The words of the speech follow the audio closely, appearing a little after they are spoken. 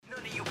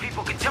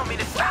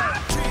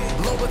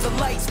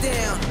lights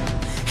down.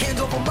 Hand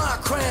over my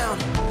crown,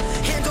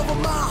 hand over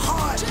my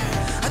heart.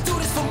 I do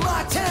this for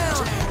my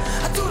town,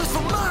 I do this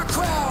for my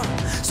crowd.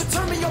 So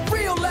turn me up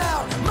real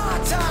loud. My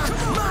time.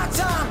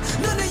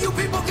 None of you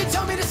people can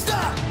tell me to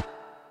stop.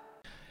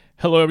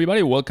 Hello,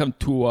 everybody. Welcome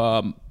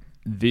to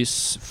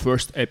this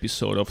first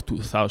episode of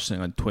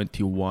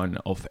 2021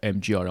 of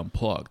MGR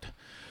Unplugged.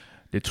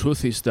 The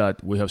truth is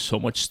that we have so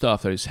much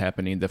stuff that is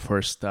happening the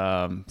first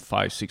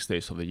 5-6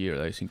 days of the year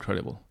that is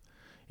incredible,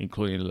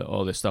 including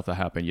all the stuff that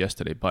happened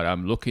yesterday. But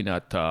I'm looking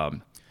at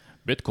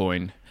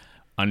Bitcoin,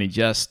 and it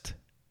just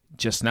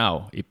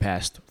now it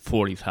passed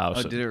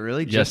 40,000. Oh, did it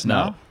really? Just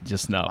now?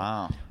 Just now.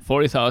 Wow.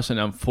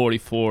 $40,044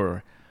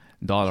 for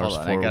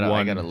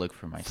I gotta look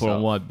for myself. For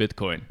one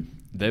Bitcoin.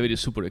 David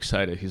is super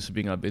excited. He's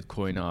being a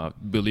Bitcoin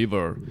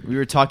believer. We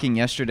were talking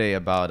yesterday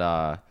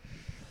about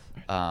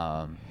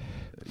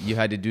you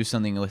had to do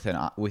something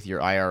with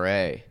your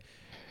IRA.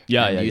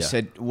 You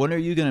said, when are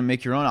you going to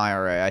make your own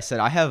IRA? I said,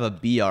 I have a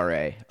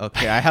BRA.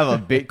 Okay, I have a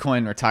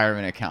Bitcoin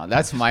retirement account.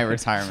 That's my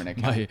retirement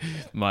account.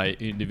 my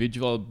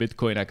individual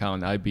Bitcoin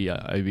account,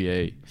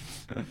 IBA.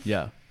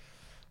 Yeah.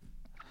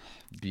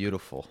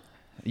 Beautiful.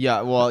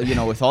 Yeah, well,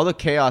 with all the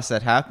chaos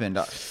that happened,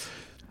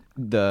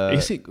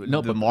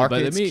 the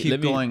markets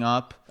keep going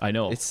up. I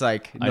know. It's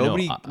like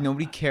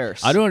nobody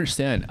cares. I don't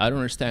understand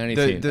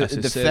anything.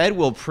 The Fed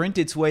will print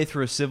its way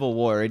through a civil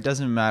war. It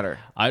doesn't matter.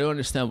 I don't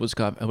understand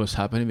what's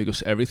happening,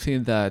 because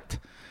everything that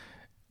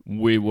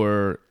we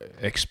were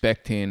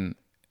expecting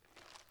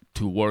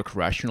to work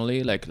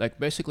rationally, like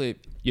basically,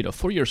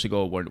 4 years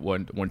ago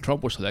when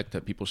Trump was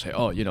elected, people say,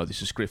 oh,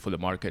 this is great for the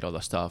market, all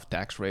that stuff,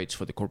 tax rates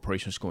for the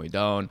corporations going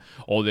down,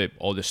 all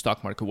the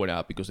stock market went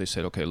up because they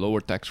said, okay, lower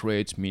tax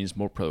rates means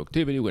more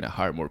productivity, we're going to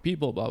hire more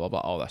people, blah, blah,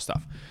 blah, all that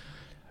stuff.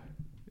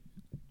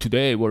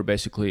 Today, we're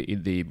basically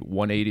in the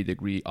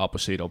 180-degree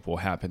opposite of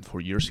what happened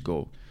 4 years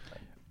ago.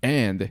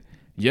 And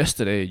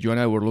yesterday, you and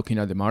I were looking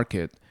at the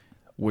market,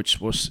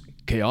 which was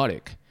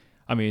chaotic.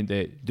 I mean,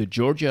 the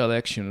Georgia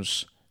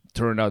elections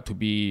turned out to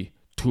be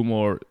 2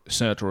 more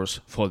senators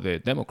for the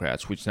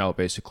Democrats, which now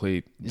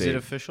basically... Is it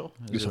official?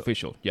 It's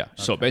official, yeah. Okay.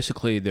 So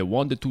basically, they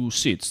won the 2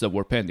 seats that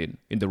were pending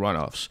in the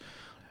runoffs.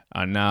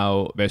 And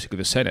now, basically,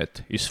 the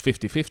Senate is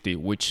 50-50,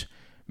 which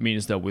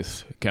means that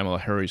with Kamala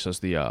Harris as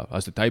the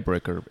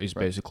tiebreaker, is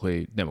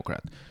basically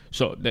Democrat.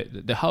 So the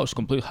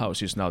complete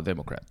House is now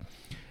Democrat.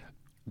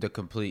 The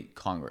complete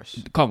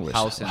Congress,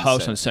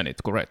 House and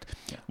Senate, correct.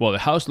 Yeah. Well, the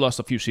House lost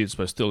a few seats,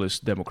 but still is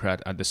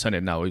Democrat, and the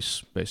Senate now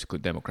is basically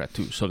Democrat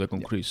too. So they can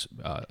increase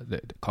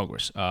the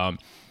Congress. But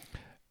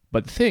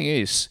the thing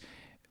is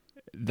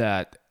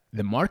that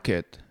the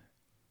market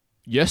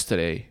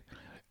yesterday,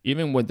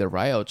 even when the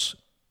riots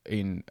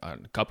in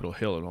Capitol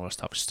Hill and all that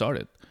stuff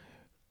started,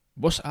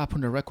 was up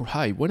on a record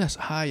high. It went as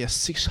high as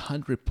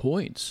 600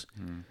 points.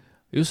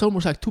 It was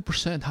almost like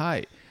 2%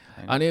 high.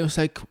 And it was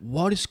like,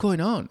 what is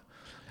going on?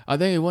 And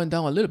then it went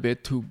down a little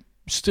bit to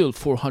still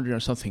 400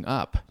 or something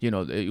up.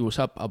 It was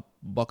up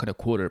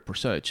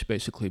 $1.25%,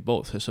 basically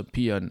both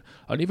S&P and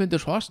even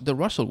the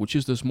Russell, which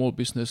is the small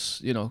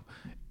business,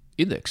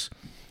 index.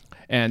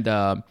 And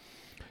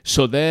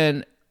so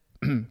then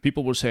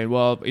people were saying,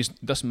 well, it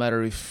doesn't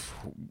matter if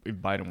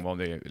Biden won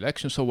the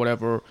elections or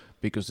whatever,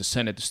 because the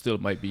Senate still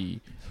might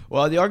be...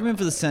 Well, the argument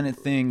for the Senate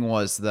thing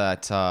was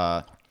that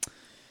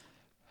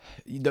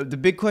the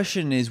big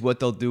question is what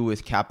they'll do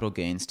with capital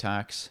gains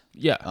tax.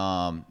 Yeah.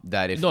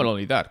 That if not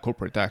only that,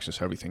 corporate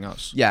taxes, everything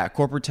else. Yeah,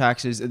 corporate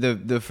taxes.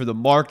 For the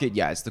market,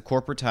 it's the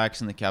corporate tax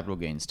and the capital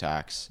gains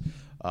tax.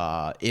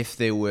 If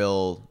they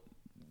will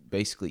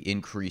basically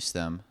increase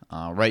them.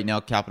 Right now,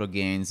 capital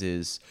gains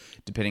is,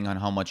 depending on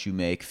how much you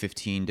make,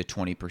 15 to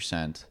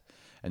 20%.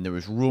 And there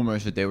was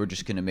rumors that they were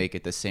just going to make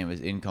it the same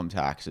as income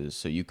taxes,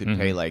 so you could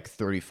pay like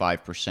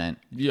 35%.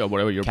 Yeah,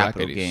 whatever your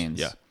capital bracket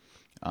gains. Is.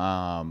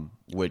 Yeah.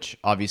 Which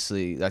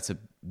obviously that's a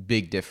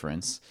big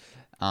difference.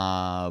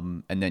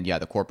 And then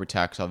the corporate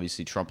tax,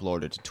 obviously Trump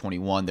lowered it to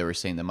 21. They were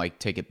saying they might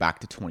take it back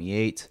to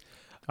 28.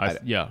 I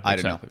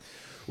don't know.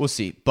 We'll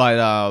see.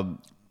 But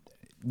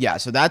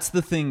so that's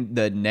the thing,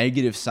 the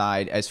negative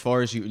side, as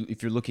far as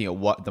if you're looking at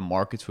what the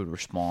markets would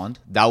respond,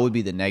 that would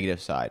be the negative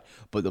side.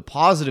 But the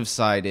positive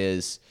side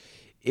is,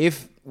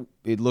 if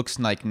it looks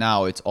like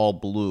now it's all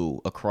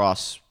blue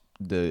across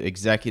the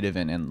executive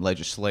and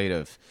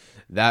legislative,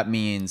 that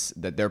means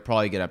that they're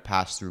probably going to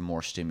pass through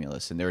more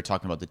stimulus. And they were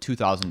talking about the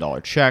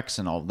 $2,000 checks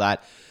and all of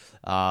that,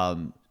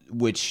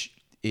 which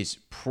is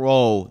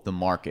pro the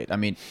market. I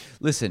mean,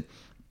 listen,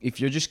 if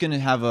you're just going to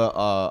have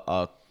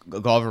a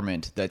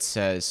government that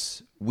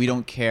says, we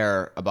don't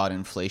care about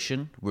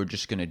inflation, we're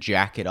just going to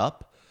jack it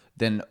up,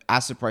 then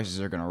asset prices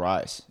are going to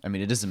rise. I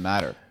mean, it doesn't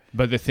matter.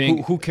 But the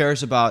thing... Who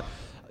cares about,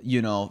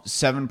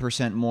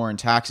 7% more in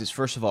taxes?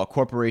 First of all,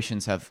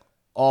 corporations have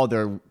all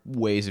their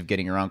ways of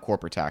getting around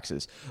corporate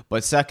taxes.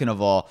 But second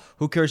of all,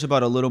 who cares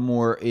about a little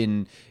more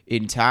in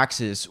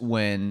taxes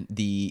when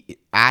the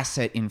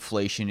asset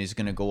inflation is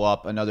going to go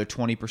up another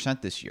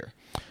 20% this year?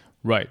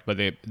 Right. But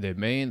the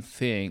main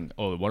thing,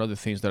 or one of the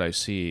things that I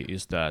see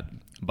is that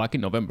back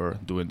in November,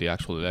 during the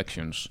actual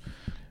elections,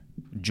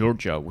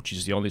 Georgia, which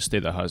is the only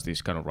state that has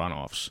these kind of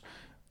runoffs,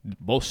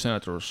 both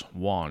senators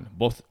won.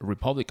 Both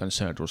Republican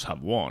senators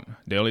have won.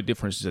 The only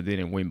difference is that they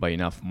didn't win by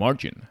enough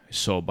margin.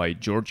 So by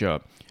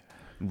Georgia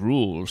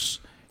rules,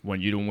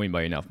 when you don't win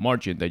by enough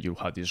margin, that you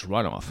have this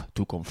runoff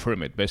to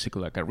confirm it,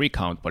 basically like a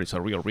recount, but it's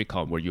a real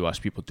recount where you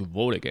ask people to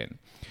vote again.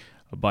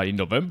 But in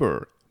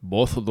November,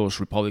 both of those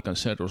Republican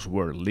senators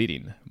were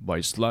leading by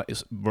a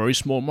very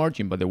small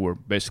margin, but they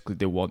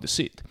won the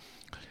seat.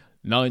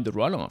 Now in the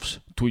runoffs,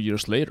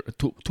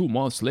 2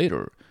 months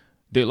later,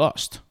 they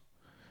lost.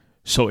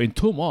 So in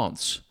 2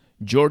 months,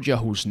 Georgia,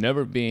 who's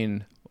never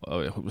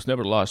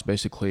lost,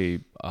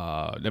 basically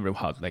never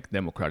had like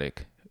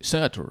Democratic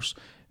senators,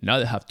 now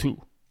they have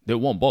 2. They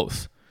won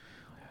both.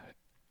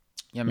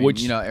 Yeah, I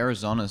mean,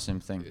 Arizona, same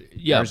thing.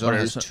 Yeah, Arizona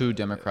has 2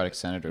 Democratic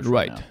senators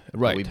right now.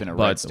 Right. We've been a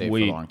red state for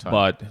a long time.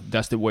 But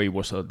that's the way it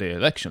was the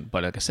election.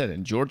 But like I said,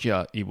 in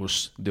Georgia, it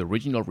was the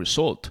original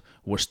result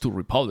was 2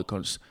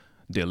 Republicans.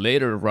 The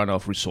later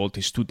runoff result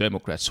is 2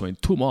 Democrats. So in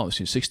 2 months,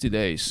 in 60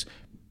 days,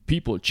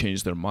 people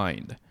changed their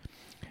mind.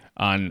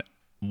 And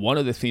one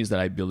of the things that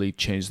I believe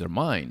changed their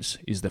minds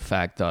is the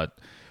fact that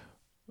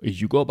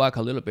if you go back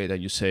a little bit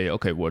and you say,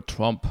 okay, well,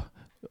 Trump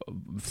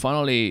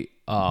finally,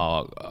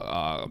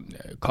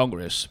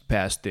 Congress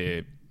passed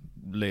the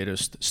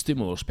latest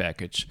stimulus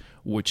package,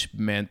 which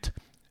meant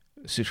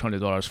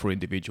 $600 for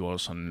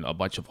individuals and a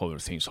bunch of other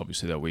things,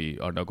 obviously, that we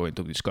are not going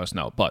to discuss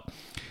now. But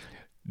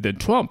then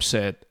Trump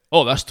said,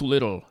 oh, that's too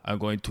little. I'm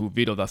going to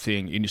veto that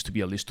thing. It needs to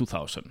be at least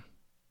 $2,000.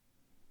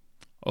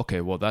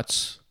 Okay, well,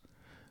 that's,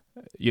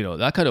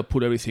 that kind of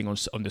put everything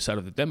on the side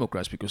of the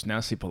Democrats, because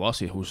Nancy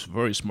Pelosi, who's a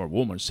very smart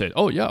woman, said,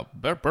 oh, yeah,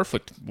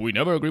 perfect. We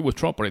never agree with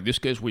Trump, but in this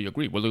case, we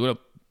agree. Well, they're going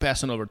to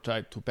pass another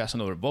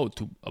vote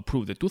to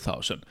approve the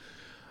 $2,000.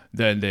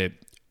 Then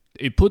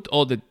it put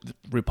all the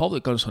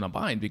Republicans on a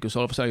bind, because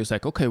all of a sudden it's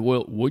like, okay,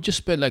 well, we just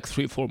spent like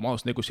 3-4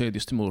 months negotiating the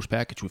stimulus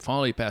package. We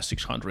finally passed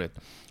 $600.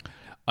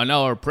 And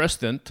now our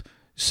president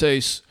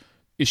says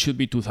it should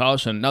be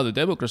 $2,000. Now the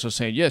Democrats are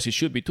saying, yes, it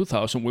should be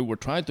 $2,000. We were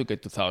trying to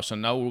get $2,000.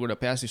 Now we're going to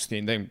pass this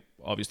thing. Then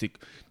obviously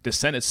the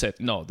Senate said,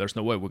 no, there's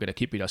no way. We're going to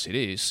keep it as it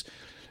is.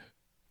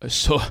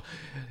 So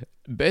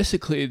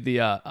basically,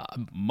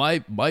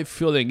 my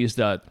feeling is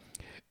that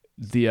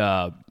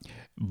the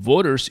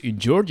voters in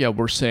Georgia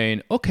were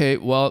saying, okay,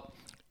 well,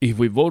 if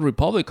we vote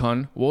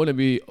Republican, we're going to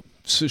be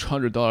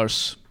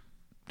 $600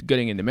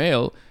 getting in the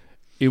mail.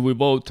 If we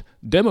vote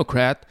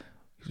Democrat,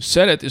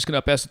 Senate is going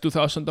to pass a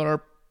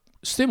 $2,000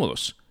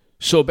 stimulus.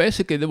 So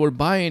basically, they were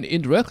buying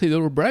indirectly. They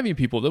were bribing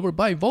people. They were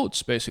buying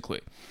votes, basically.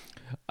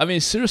 I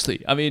mean,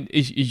 seriously. I mean,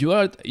 if you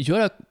are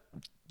a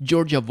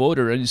Georgia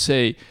voter and you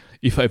say,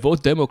 if I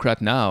vote Democrat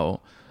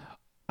now,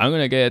 I'm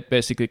going to get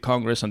basically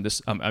Congress and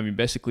this.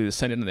 Basically the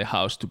Senate and the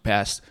House to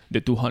pass the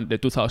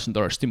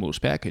 $2,000 stimulus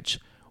package,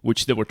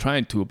 which they were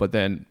trying to, but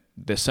then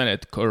the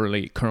Senate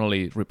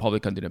currently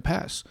Republican didn't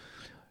pass.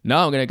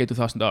 Now I'm going to get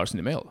 $2,000 in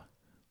the mail.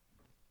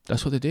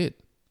 That's what they did.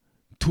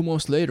 2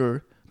 months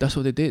later, that's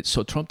what they did.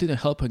 So Trump didn't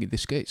help him in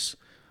this case.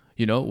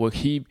 Where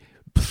he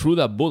threw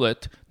that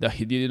bullet that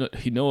he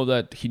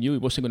knew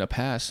it wasn't going to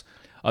pass.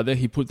 And then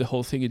he put the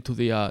whole thing into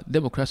the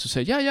Democrats to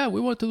say, yeah,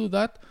 we want to do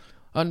that.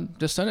 And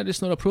the Senate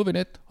is not approving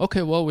it.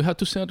 Okay, well, we have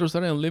 2 senators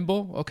that are in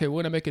limbo. Okay, we're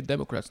going to make it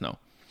Democrats now.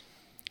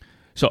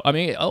 So, I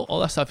mean, all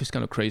that stuff is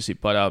kind of crazy.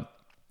 But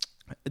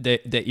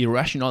the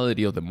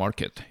irrationality of the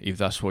market, if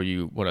that's what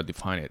you want to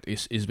define it,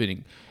 is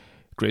being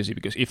crazy.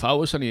 Because if I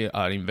was an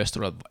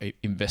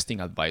investing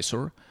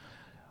advisor,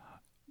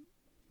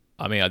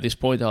 I mean, at this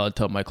point, I'll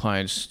tell my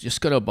clients,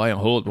 just gotta buy and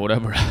hold,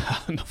 whatever. I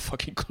have no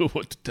fucking clue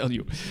what to tell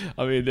you.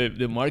 I mean,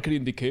 the market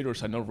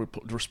indicators are not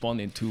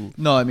responding to...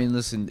 No, I mean,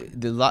 listen,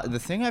 the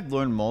thing I've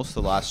learned most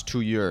the last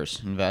 2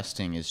 years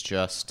investing is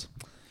just...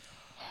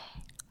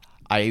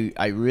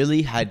 I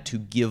really had to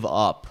give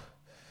up.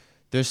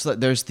 There's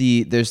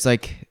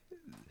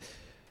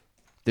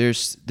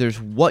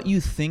what you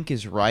think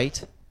is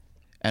right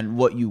and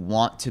what you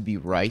want to be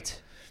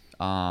right.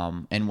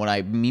 And what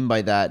I mean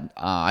by that,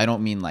 I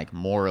don't mean like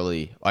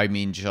morally. I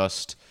mean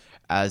just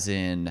as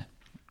in,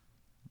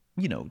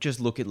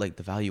 just look at like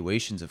the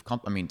valuations of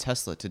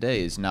Tesla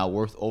today is now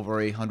worth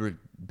over $800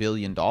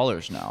 billion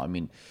now. I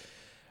mean,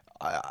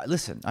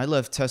 listen, I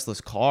love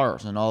Tesla's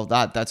cars and all of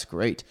that. That's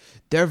great.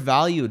 They're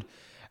valued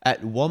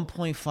at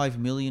 $1.5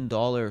 million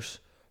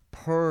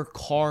per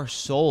car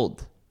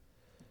sold.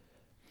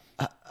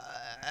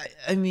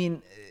 I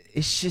mean,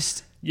 it's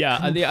just... Yeah,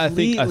 I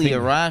think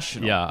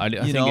irrational. Yeah, I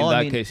think in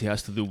that case, it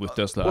has to do with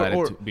Tesla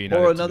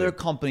or another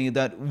company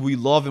that we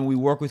love and we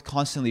work with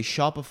constantly,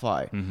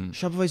 Shopify. Mm-hmm.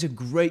 Shopify is a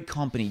great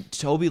company.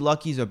 Toby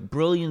Luckey is a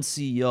brilliant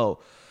CEO,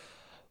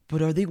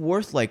 but are they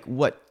worth like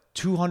what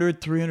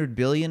 200-300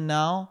 billion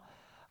now?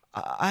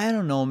 I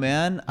don't know,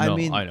 man. I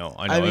mean,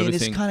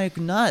 it's kind of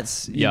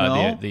nuts.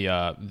 Yeah,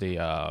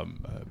 the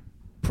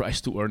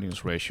price to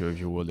earnings ratio, if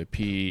you will, the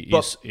PE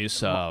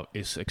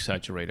is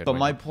exaggerated. But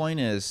my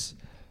point is,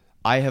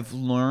 I have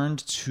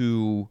learned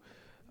to.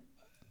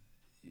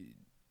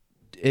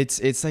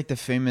 It's like the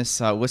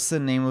famous. What's the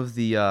name of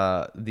the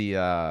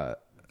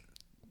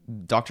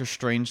Dr.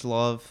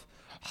 Strangelove?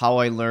 how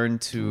I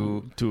learned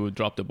to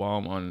drop the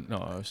bomb on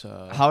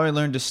how I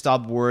learned to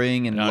stop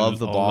worrying and love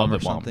the bomb or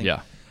something.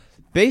 Yeah.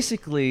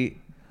 Basically,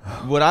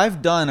 what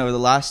I've done over the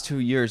last 2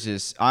 years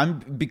is I'm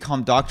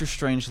become Dr.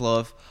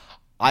 Strangelove.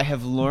 I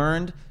have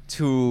learned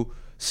to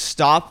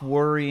stop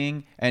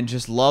worrying and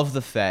just love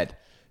the Fed,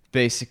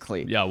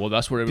 basically. Yeah, well,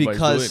 that's what everybody's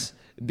doing.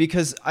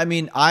 Because I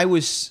mean, I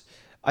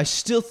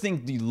still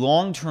think the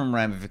long-term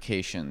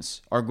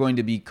ramifications are going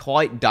to be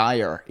quite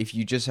dire if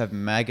you just have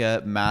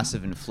mega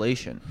massive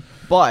inflation.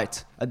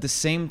 But at the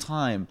same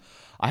time,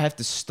 I had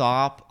to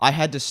stop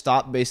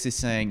basically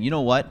saying, you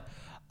know what?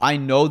 I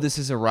know this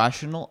is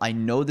irrational. I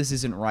know this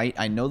isn't right.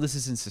 I know this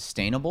isn't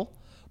sustainable.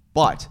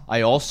 But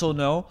I also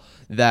know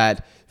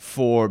that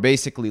for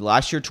basically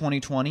last year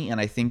 2020 and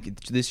I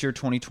think this year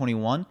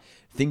 2021,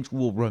 things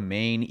will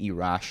remain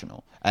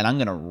irrational. And I'm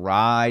going to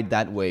ride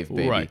that wave,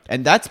 baby. Right.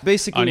 And that's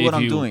basically what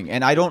I'm doing.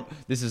 And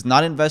this is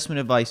not investment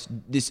advice.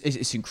 This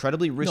is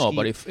incredibly risky. No,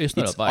 but if it's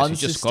not advice,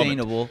 it's just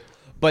unsustainable.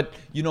 But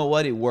you know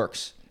what? It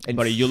works.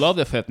 But if you love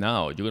the Fed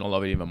now, you're going to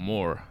love it even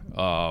more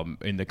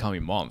in the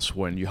coming months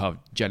when you have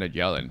Janet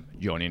Yellen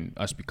joining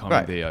as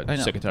becoming the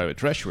Secretary of the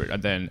Treasury.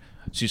 And then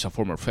she's a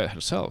former Fed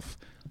herself.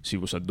 She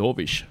was a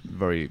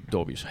very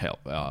dovish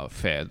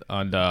Fed.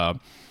 And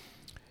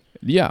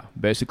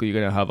basically you're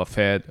going to have a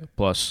Fed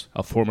plus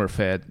a former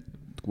Fed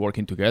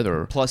working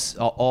together. Plus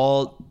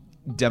all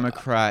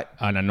Democrat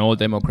and an all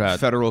Democrat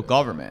federal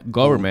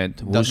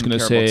government who's going to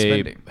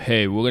say,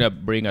 hey, we're going to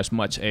bring as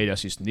much aid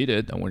as is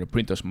needed, and we're going to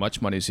print as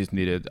much money as is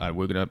needed, and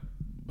we're going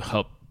to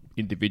help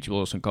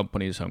individuals and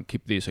companies and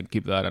keep this and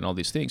keep that and all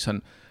these things.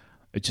 And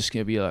it's just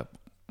going to be an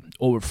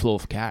overflow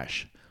of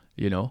cash,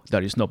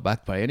 that is not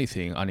backed by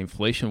anything. And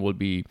inflation will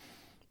be,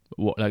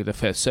 like the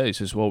Fed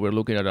says, is we're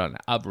looking at an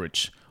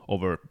average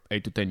over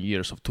 8 to 10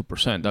 years of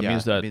 2%. That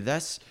means that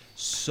that's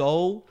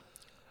so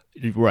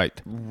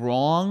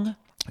wrong.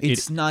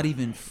 It's not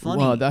even funny.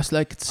 Well, that's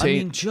like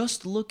saying...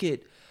 just look at...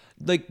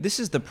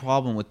 this is the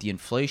problem with the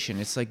inflation.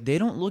 It's like they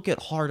don't look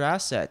at hard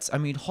assets.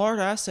 Hard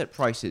asset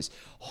prices,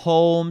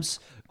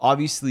 homes,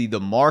 obviously the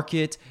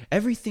market,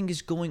 everything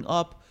is going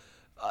up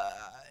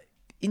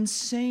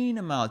insane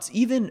amounts.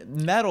 Even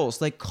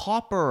metals like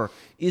copper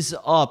is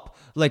up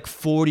like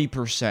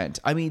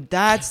 40%.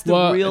 That's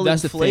the real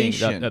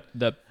inflation.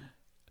 The thing,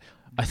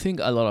 I think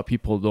a lot of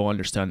people don't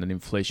understand that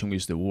inflation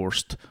is the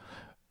worst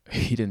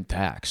hidden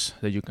tax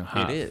that you can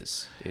have. It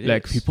is.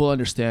 People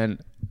understand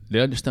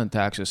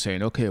taxes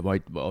saying, okay,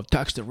 well,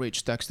 tax the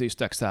rich, tax this,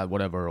 tax that,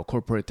 whatever, or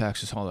corporate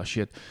taxes, all that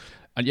shit.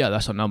 And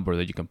that's a number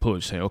that you can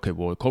put, saying, okay,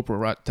 well, the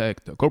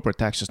corporate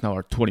taxes now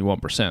are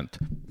 21%.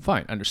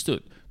 Fine,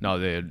 understood. Now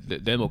the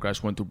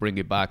Democrats want to bring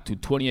it back to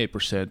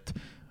 28%.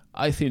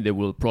 I think they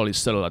will probably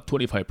settle at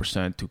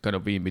 25% to kind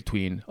of be in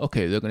between.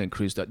 Okay, they're going to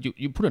increase that.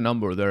 You put a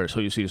number there so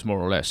you see it's more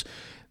or less.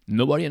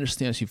 Nobody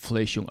understands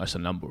inflation as a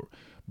number.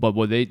 But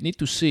what they need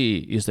to see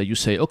is that you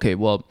say, okay,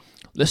 well,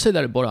 let's say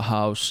that I bought a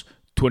house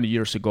 20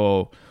 years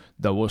ago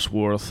that was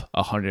worth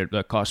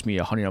that cost me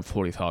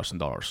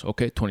 $140,000.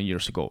 Okay, 20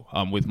 years ago.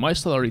 With my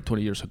salary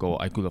 20 years ago,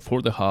 I could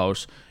afford the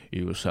house.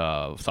 It was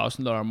a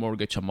 $1,000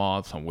 mortgage a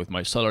month, and with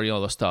my salary and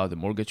all that stuff, the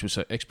mortgage was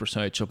X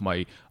percentage of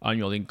my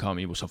annual income.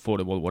 It was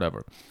affordable,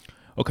 whatever.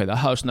 Okay, that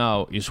house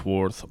now is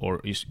worth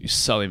or is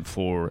selling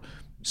for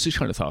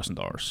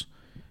 $600,000.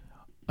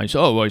 And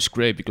so, it's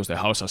great because the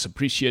house has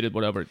appreciated,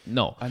 whatever.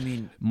 No.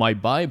 My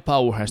buying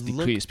power has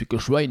decreased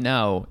because right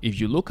now, if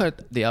you look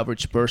at the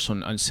average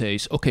person and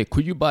says, okay,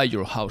 could you buy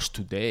your house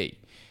today?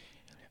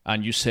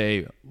 And you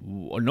say,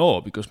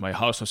 no, because my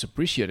house has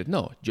appreciated.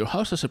 No, your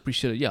house has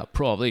appreciated, yeah,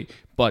 probably.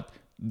 But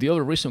the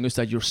other reason is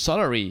that your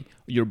salary,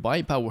 your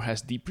buying power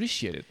has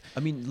depreciated.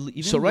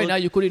 Right now,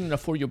 you couldn't even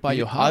afford to buy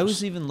your house. I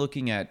was even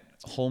looking at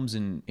homes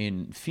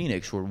in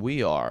Phoenix where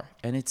we are,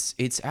 and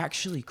it's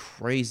actually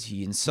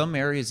crazy in some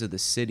areas of the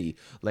city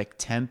like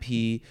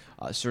Tempe,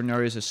 certain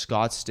areas of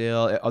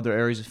Scottsdale, other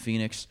areas of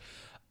Phoenix.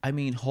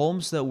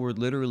 Homes that were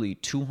literally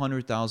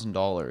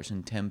 $200,000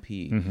 in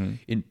Tempe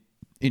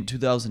in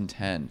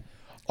 2010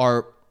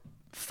 are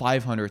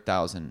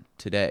 $500,000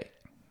 today.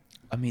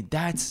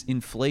 That's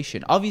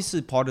inflation.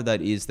 Obviously, part of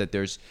that is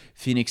that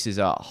Phoenix is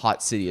a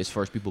hot city as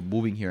far as people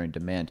moving here and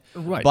demand.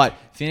 Right. But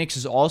Phoenix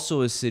is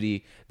also a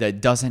city that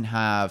doesn't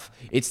have,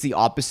 it's the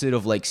opposite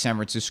of like San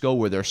Francisco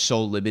where they're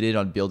so limited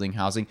on building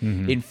housing.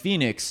 In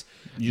Phoenix,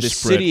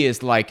 city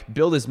is like,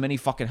 build as many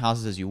fucking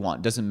houses as you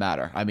want. Doesn't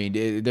matter.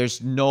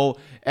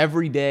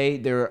 Every day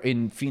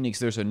in Phoenix,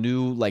 there's a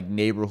new like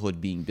neighborhood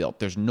being built.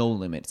 There's no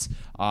limits.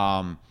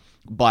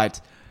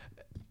 But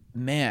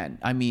man,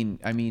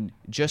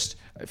 just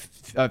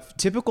a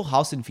typical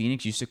house in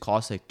Phoenix used to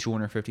cost like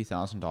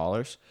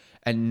 $250,000,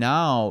 and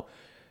now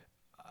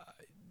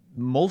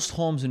most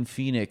homes in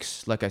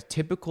Phoenix, like a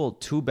typical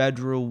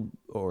 2-bedroom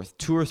or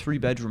 2 or 3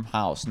 bedroom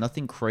house,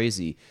 nothing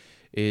crazy,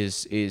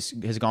 has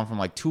gone from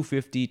like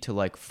 $250,000 to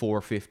like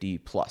 $450,000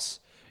 plus.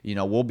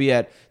 We'll be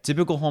at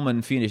typical home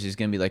in Phoenix is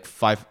going to be like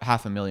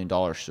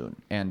 $500,000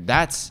 soon, and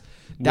that's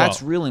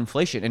That's real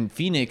inflation. And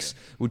Phoenix,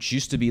 which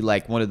used to be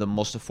like one of the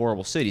most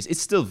affordable cities,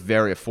 it's still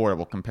very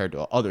affordable compared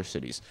to other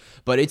cities,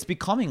 but it's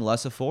becoming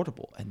less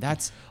affordable. And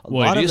that's a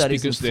lot of that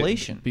is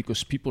inflation.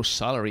 Because people's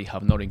salary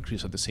have not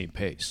increased at the same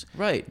pace.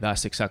 Right.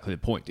 That's exactly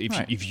the point.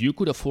 If you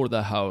could afford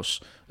that house,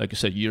 like you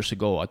said years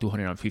ago, at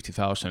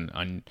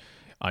 $250,000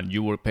 and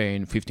you were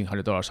paying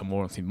 $1,500 a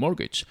month in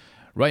mortgage,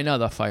 right now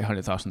that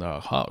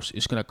 $500,000 house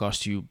is going to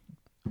cost you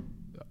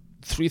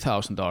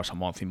 $3,000 a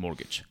month in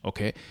mortgage,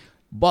 okay?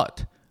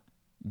 But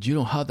you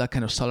don't have that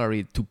kind of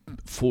salary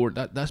for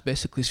that. That's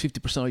basically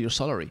 50% of your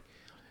salary.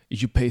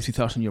 If you pay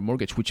 $3,000 in your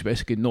mortgage, which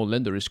basically no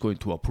lender is going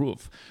to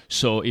approve.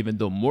 So even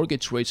though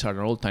mortgage rates are at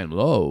an all-time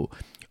low,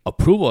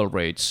 approval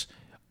rates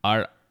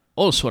are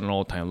also at an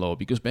all-time low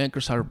because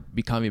bankers are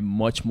becoming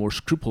much more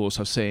scrupulous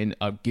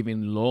of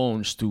giving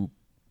loans to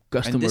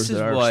customers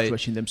that are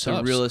stretching themselves.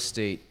 The real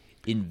estate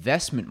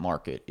investment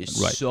market is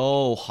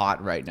so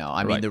hot right now.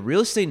 I mean, the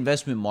real estate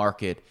investment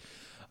market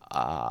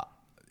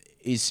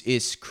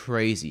is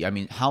crazy. I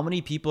mean, how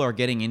many people are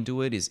getting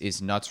into it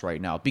is nuts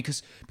right now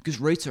because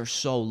rates are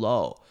so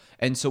low.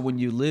 And so when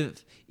you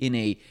live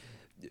in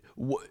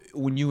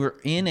when you are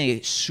in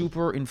a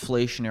super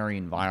inflationary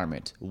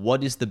environment,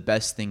 what is the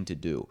best thing to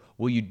do?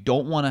 Well, you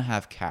don't want to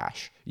have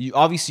cash. You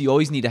obviously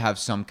always need to have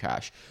some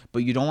cash, but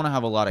you don't want to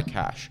have a lot of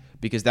cash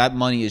because that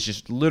money is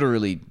just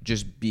literally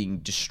just being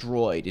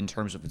destroyed in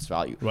terms of its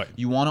value. Right.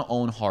 You want to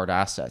own hard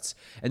assets.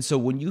 And so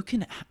when you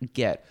can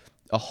get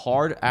a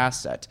hard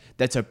asset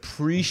that's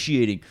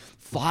appreciating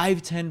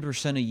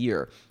 5-10% a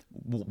year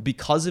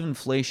because of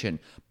inflation,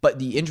 but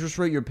the interest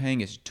rate you're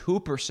paying is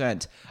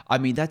 2%, I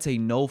mean, that's a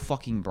no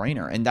fucking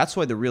brainer. And that's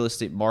why the real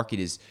estate market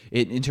is,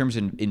 in terms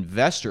of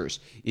investors,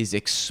 is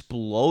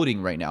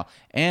exploding right now.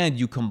 And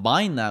you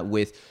combine that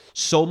with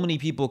so many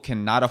people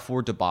cannot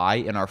afford to buy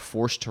and are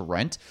forced to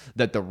rent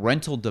that the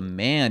rental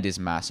demand is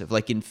massive.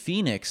 Like in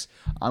Phoenix,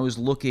 I was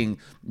looking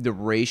the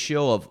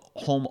ratio of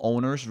home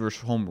owners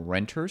versus home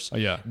renters.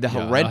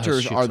 The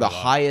renters are the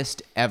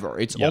highest ever.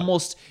 It's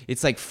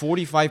it's like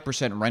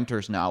 45%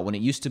 renters now when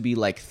it used to be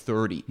like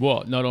 30.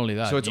 Well, not only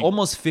that. So it's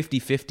almost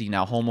 50-50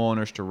 now,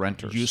 homeowners to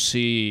renters. You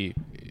see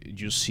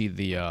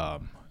the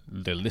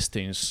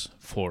listings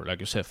for, like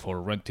you said, for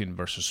renting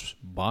versus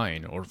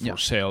buying, or for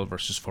sale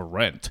versus for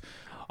rent.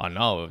 And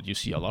now you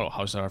see a lot of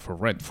houses that are for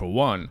rent. For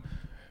one,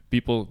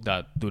 people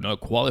that do not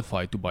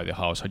qualify to buy the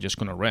house are just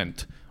going to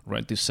rent.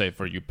 Rent is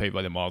safer. You pay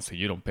by the month.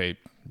 You don't pay,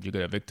 you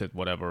get evicted,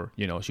 whatever,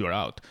 so you're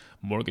out.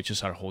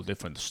 Mortgages are a whole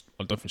different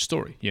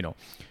story,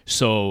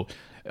 So,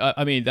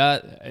 I mean,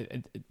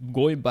 that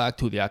going back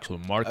to the actual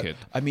market,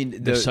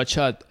 there's such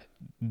a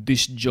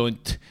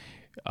disjoint,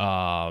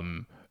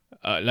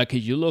 like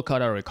if you look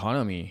at our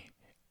economy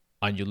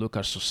and you look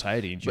at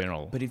society in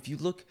general. But if you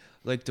look,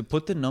 like, to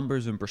put the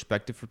numbers in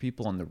perspective for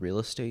people on the real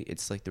estate,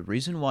 it's like the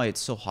reason why it's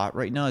so hot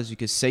right now is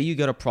because say you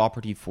got a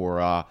property for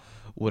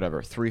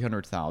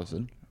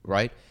 $300,000,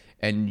 right?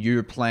 And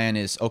your plan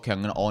is, okay,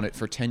 I'm going to own it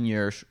for 10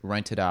 years,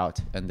 rent it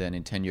out, and then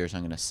in 10 years I'm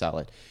going to sell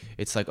it.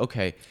 It's like,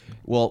 okay,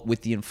 well,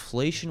 with the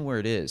inflation where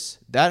it is,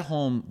 that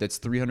home that's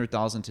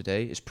 $300,000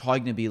 today is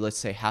probably going to be, let's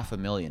say,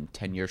 $500,000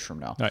 10 years from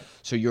now. Right.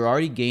 So you're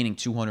already gaining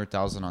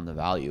 $200,000 on the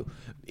value.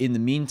 In the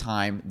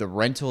meantime, the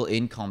rental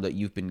income that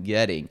you've been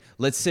getting,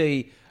 let's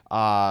say,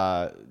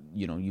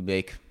 you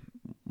make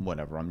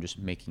whatever, I'm just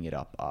making it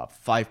up,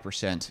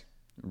 5%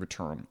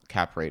 return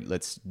cap rate.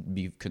 Let's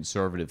be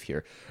conservative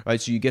here, right?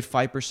 So you get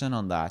 5%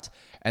 on that,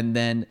 and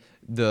then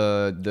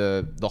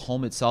the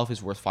home itself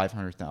is worth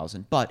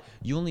 $500,000, but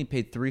you only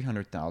paid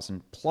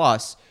 $300,000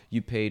 plus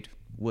you paid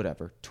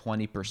whatever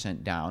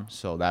 20% down,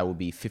 so that would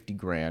be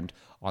 $50,000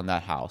 on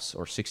that house,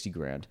 or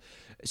 $60,000.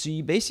 So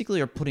you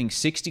basically are putting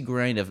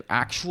 $60,000 of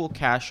actual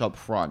cash up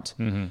front.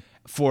 Mm-hmm.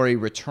 For a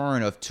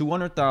return of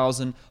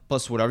 $200,000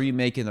 plus whatever you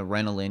make in the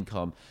rental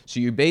income. So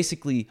you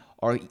basically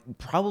are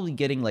probably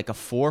getting like a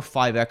 4 or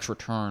 5x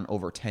return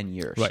over 10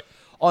 years. Right.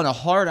 On a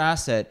hard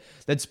asset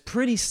that's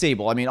pretty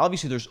stable. I mean,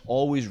 obviously there's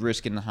always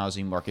risk in the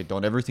housing market.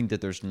 Don't ever think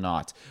that there's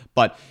not.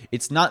 But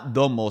it's not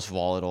the most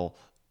volatile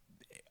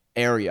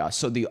area.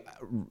 So the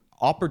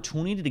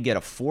opportunity to get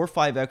a 4 or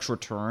 5x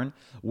return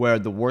where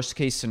the worst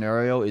case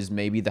scenario is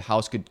maybe the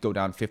house could go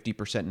down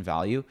 50% in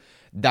value.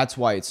 That's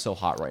why it's so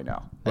hot right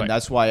now. And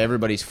that's why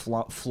everybody's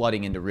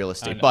flooding into real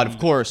estate. But of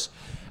course,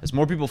 as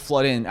more people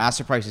flood in,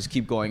 asset prices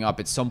keep going up.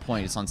 At some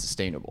point, it's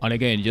unsustainable. And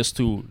again, just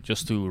to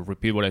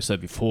repeat what I said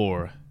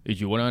before,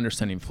 if you want to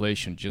understand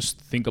inflation, just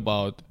think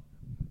about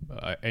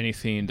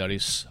anything that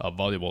is a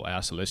valuable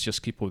asset. Let's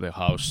just keep with the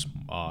house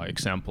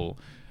example.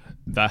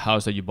 That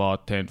house that you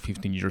bought 10,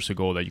 15 years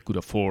ago that you could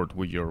afford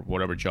with your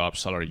whatever job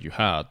salary you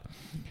had,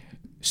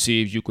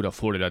 see if you could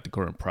afford it at the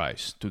current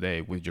price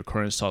today with your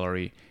current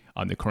salary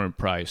and the current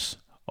price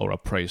or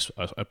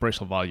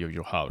appraisal value of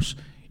your house.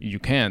 If you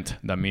can't,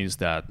 that means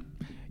that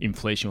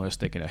inflation has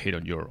taken a hit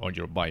on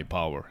your buying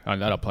power,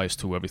 and that applies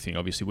to everything.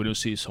 Obviously, we don't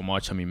see it so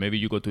much. I mean, maybe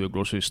you go to a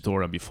grocery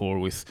store and before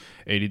with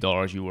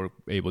 $80 you were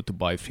able to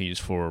buy things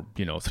for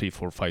 3,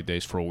 4, 5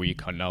 days for a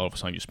week, and now all of a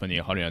sudden you're spending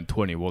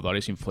 $120. Well, that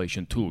is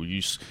inflation too.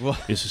 It's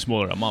a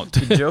smaller amount.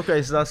 The joke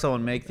I saw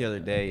someone make the other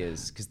day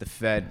is because the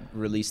Fed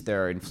released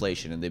their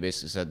inflation, and they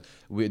basically said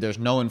there's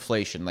no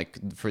inflation like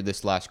for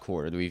this last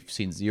quarter. We've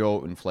seen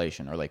zero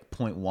inflation, or like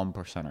 0.1%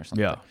 or something.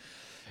 Yeah.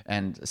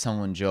 And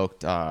someone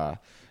joked.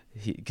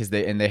 Because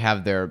they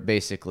have their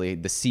basically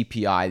the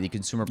CPI, the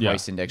Consumer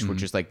Price Index,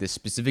 which is like this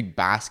specific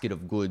basket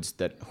of goods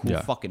that who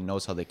fucking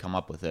knows how they come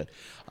up with it.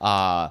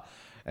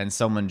 And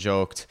someone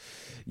joked,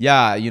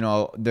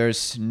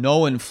 there's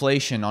no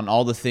inflation on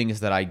all the things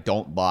that I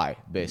don't buy,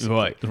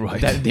 basically.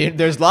 Right.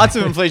 There's lots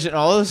of inflation on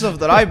all the stuff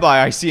that I buy.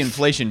 I see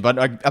inflation, but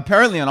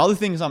apparently on all the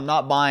things I'm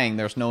not buying,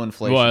 there's no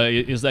inflation. Well,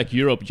 it's like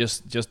Europe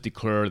just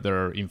declared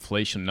their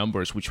inflation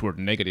numbers, which were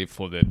negative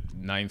for the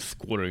 9th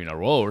quarter in a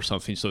row or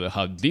something. So they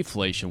had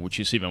deflation, which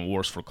is even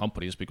worse for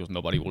companies because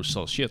nobody will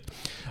sell shit.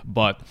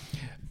 But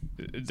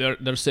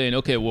they're saying,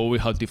 okay, well, we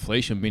have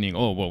deflation, meaning,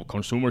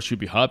 consumers should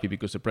be happy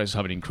because the prices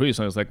haven't increased.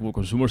 And it's like, well,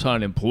 consumers are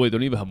unemployed, they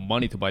don't even have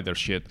money to buy their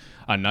shit,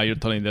 and now you're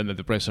telling them that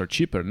the prices are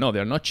cheaper. No,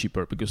 they're not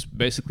cheaper, because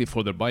basically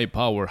for their buying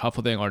power, half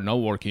of them are not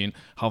working,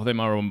 half of them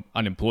are on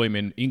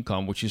unemployment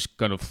income, which is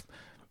kind of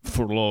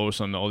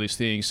furloughs and all these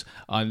things,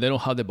 and they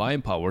don't have the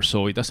buying power.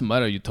 So it doesn't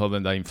matter you tell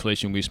them that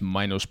inflation is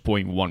minus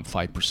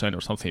 0.15%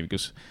 or something,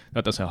 because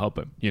that doesn't help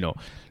them,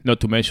 not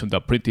to mention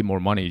that printing more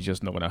money is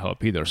just not going to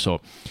help either. So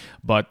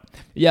but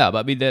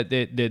I mean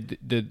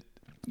the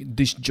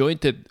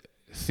disjointed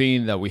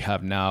thing that we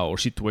have now, or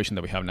situation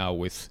that we have now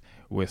with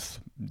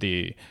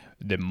the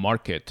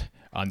market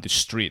and the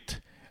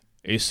street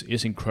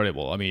is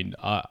incredible. I mean,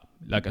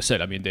 like I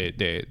said, I mean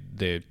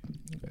the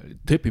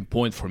tipping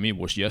point for me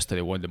was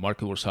yesterday when the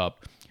market was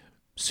up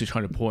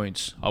 600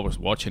 points. I was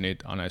watching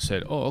it and I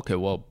said, oh, okay,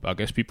 well, I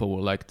guess people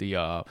will like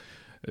the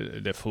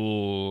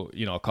full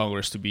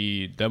Congress to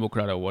be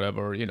Democrat or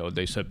whatever.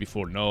 They said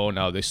before no,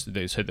 now they said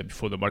that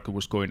before the market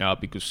was going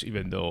up, because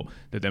even though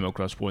the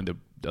Democrats won the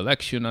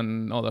election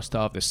and all that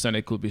stuff, the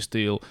Senate could be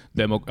still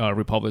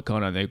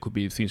Republican,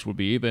 and things would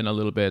be even a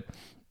little bit.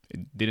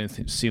 It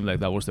didn't seem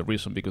like that was the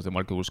reason, because the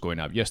market was going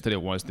up. Yesterday,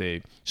 once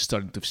they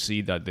started to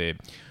see that the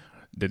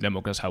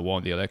Democrats had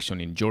won the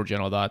election in Georgia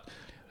and all that,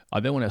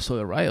 and then when I saw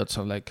the riots,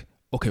 I'm like,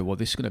 okay, well,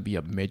 this is going to be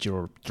a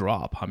major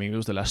drop. I mean, it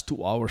was the last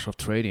 2 hours of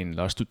trading,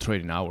 last 2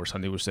 trading hours,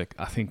 and it was like,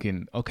 I'm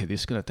thinking, okay,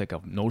 this is going to take a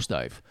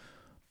nosedive.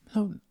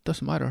 No, it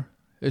doesn't matter.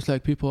 It's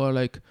like people are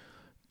like,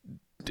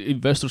 the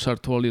investors are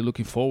totally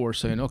looking forward,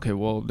 saying, okay,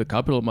 well, the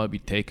Capitol might be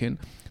taken,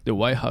 the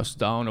White House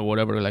down, or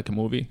whatever, like a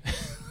movie.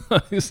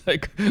 It's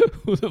like,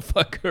 who the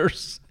fuck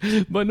cares?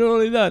 But not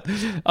only that,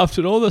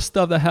 after all the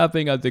stuff that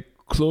happened at the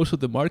close of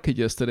the market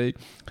yesterday,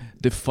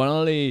 they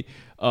finally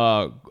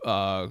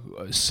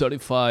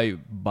certify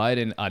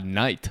Biden at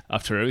night.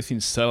 After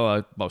everything settled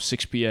at about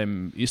 6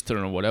 p.m. Eastern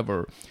or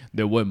whatever,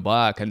 they went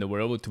back and they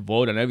were able to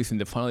vote and everything.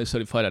 They finally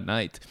certified at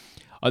night.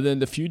 And then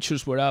the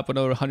futures were up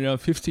another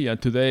 150.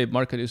 And today,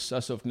 market is,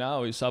 as of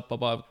now, is up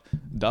about,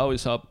 Dow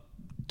is up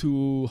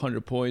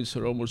 200 points,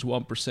 or almost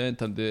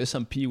 1%, and the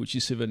S&P, which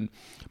is even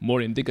more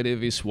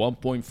indicative, is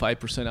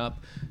 1.5%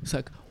 up. It's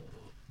like,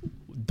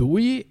 do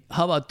we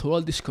have a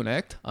total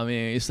disconnect? I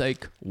mean, it's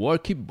like, we'll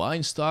keep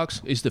buying stocks.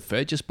 Is the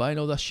Fed just buying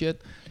all that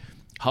shit?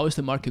 How is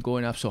the market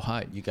going up so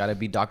high? You got to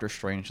be Dr.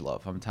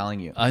 Strangelove. I'm telling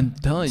you.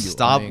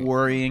 Stop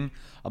worrying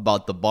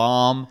about the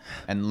bomb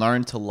and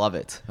learn to love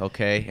it,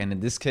 okay? And in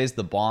this case,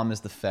 the bomb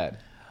is the Fed.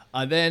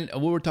 And then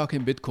we were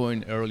talking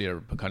Bitcoin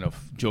earlier, kind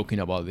of joking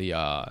about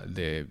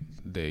the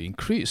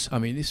increase. I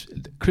mean,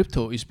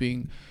 crypto is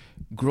being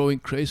growing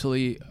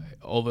crazily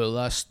over the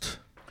last.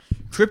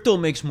 Crypto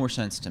makes more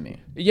sense to me.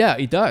 Yeah,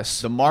 it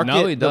does. The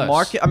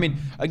market. I mean,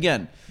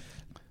 again,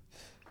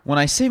 when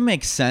I say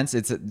makes sense,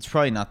 it's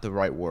probably not the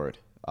right word.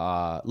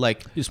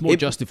 It's more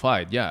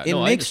justified. Yeah, it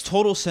makes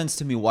total sense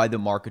to me why the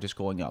market is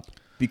going up.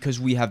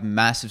 Because we have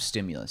massive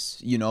stimulus,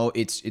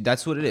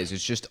 that's what it is.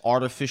 It's just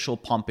artificial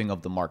pumping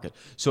of the market.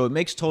 So it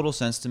makes total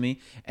sense to me,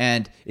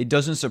 and it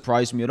doesn't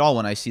surprise me at all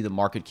when I see the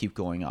market keep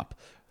going up.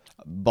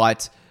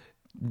 But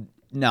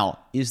now,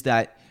 is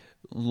that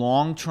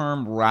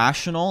long-term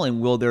rational, and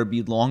will there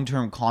be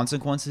long-term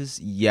consequences?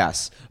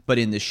 Yes, but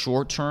in the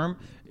short term,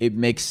 it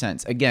makes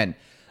sense. Again,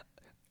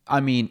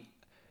 I mean,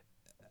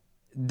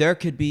 there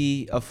could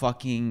be a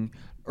fucking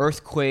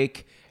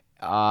earthquake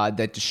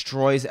that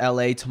destroys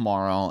LA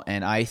tomorrow,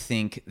 and I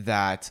think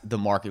that the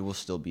market will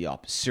still be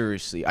up.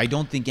 Seriously, I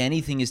don't think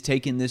anything is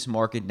taking this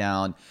market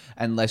down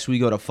unless we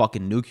go to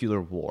fucking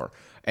nuclear war.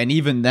 And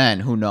even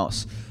then, who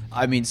knows?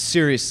 I mean,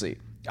 seriously,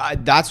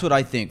 that's what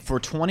I think. For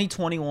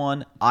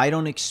 2021, I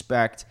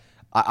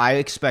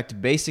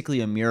expect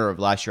basically a mirror of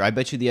last year. I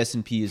bet you the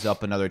S&P is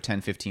up another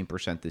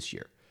 10-15% this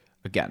year.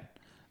 Again.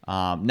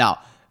 Now,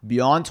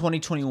 beyond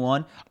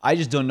 2021, I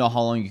just don't know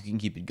how long you can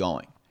keep it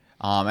going.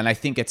 And I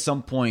think at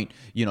some point,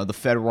 the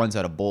Fed runs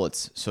out of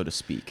bullets, so to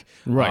speak.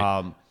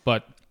 Right.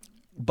 But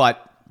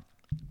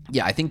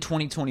Yeah, I think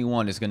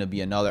 2021 is going to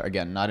be another,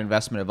 again, not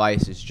investment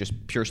advice, it's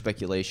just pure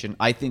speculation.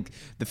 I think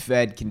the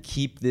Fed can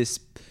keep this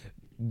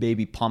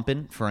baby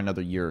pumping for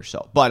another year or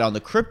so. But on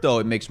the crypto,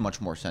 it makes much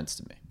more sense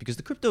to me because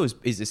the crypto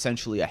is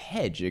essentially a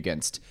hedge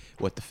against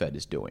what the Fed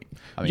is doing.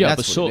 I mean, yeah,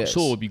 but so it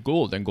would be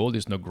gold, and gold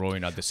is not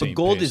growing at the same pace.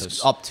 But gold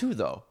is up too,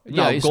 though.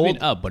 Yeah, it's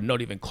been up, but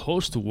not even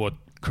close to what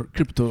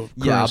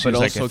cryptocurrencies but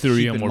like also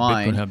Ethereum keep in or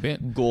mind, Bitcoin have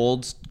been.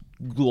 Gold's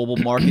global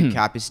market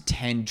cap is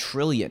 10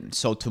 trillion.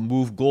 So to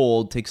move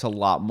gold takes a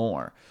lot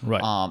more.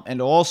 Right.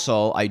 And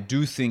also, I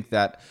do think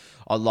that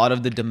a lot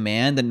of the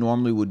demand that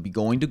normally would be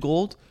going to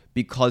gold,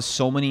 because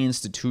so many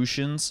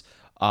institutions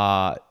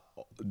don't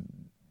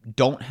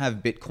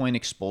have Bitcoin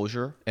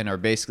exposure and are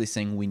basically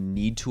saying we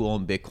need to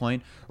own Bitcoin.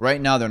 Right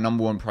now, their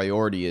number one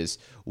priority is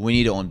we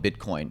need to own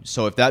Bitcoin.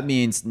 So if that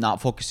means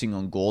not focusing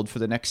on gold for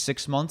the next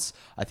 6 months,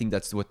 I think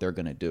that's what they're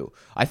going to do.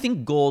 I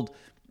think gold...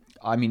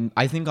 I mean,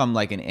 I think I'm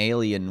like an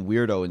alien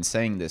weirdo in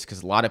saying this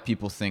because a lot of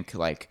people think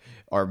like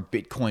are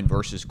Bitcoin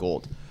versus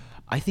gold.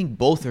 I think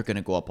both are going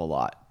to go up a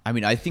lot. I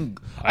mean, I think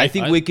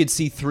we could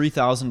see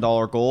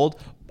 $3,000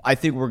 gold. I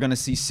think we're going to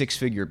see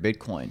 6-figure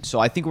Bitcoin. So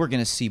I think we're going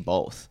to see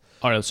both.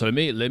 All right, so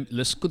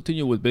let's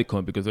continue with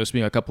Bitcoin because there's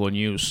been a couple of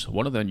news.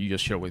 One of them you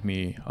just shared with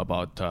me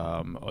about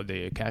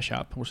the Cash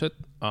App, was it?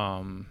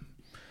 About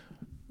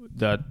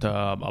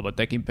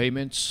taking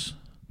payments.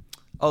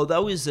 Oh,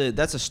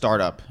 that's a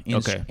startup.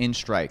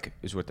 InStrike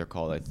is what they're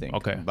called, I think.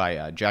 Okay.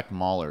 By Jack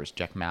Mallers.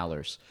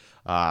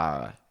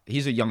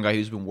 He's a young guy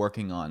who's been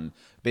working on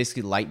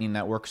basically Lightning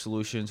Network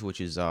solutions,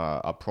 which is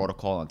a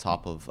protocol on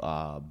top of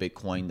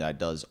Bitcoin that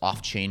does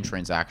off-chain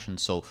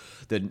transactions. So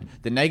the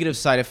negative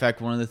side effect,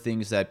 one of the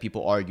things that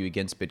people argue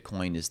against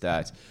Bitcoin is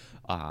that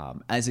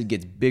as it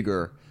gets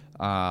bigger,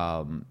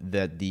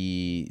 that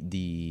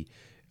the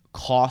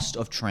cost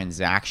of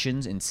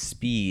transactions and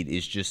speed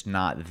is just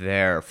not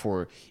there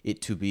for it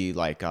to be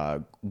like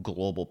a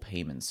global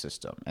payment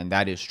system. And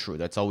that is true.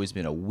 That's always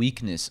been a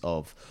weakness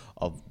of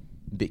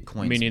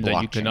Bitcoin's meaning blockchain.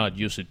 That you cannot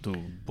use it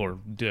for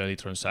daily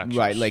transactions.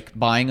 Right, like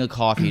buying a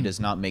coffee does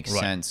not make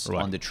sense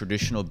on the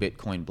traditional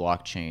Bitcoin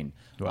blockchain.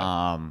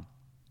 Right.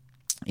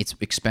 It's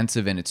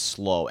expensive and it's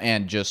slow,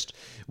 and just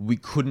we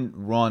couldn't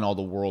run all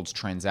the world's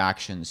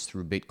transactions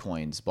through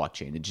Bitcoin's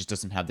blockchain. It just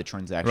doesn't have the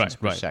transactions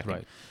per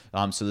second.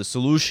 Right. So the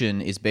solution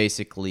is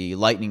basically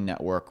Lightning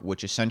Network,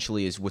 which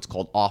essentially is what's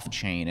called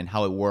off-chain, and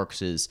how it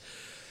works is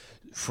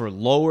for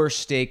lower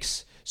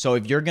stakes. So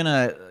if you're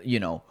gonna,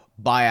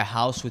 buy a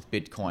house with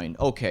Bitcoin,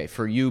 okay,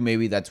 for you,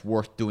 maybe that's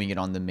worth doing it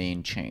on the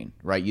main chain,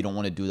 right? You don't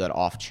want to do that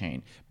off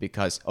chain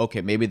because,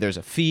 okay, maybe there's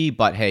a fee,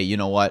 but hey, you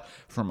know what?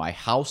 For my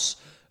house,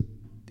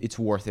 it's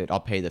worth it.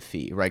 I'll pay the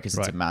fee, right? Because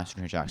it's a master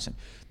transaction.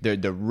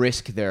 The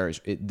risk there is,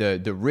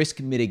 the risk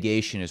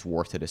mitigation is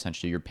worth it,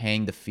 essentially. You're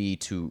paying the fee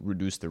to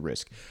reduce the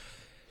risk.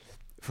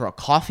 For a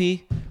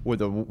coffee where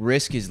the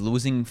risk is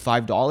losing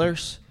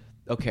 $5,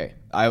 okay,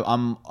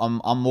 I'm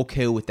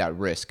okay with that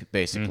risk,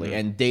 basically. Mm-hmm.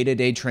 And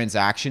day-to-day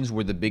transactions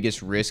where the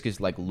biggest risk is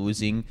like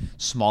losing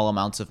small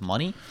amounts of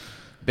money,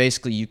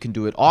 basically you can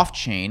do it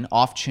off-chain.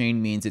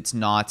 Off-chain means it's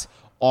not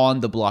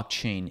on the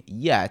blockchain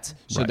yet,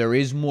 so there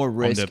is more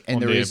risk,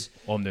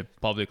 on the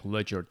public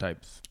ledger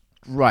type.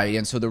 Right,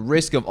 and so the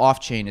risk of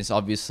off-chain is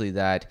obviously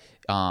that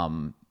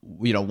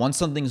once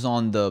something's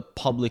on the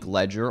public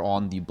ledger,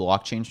 on the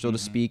blockchain, so to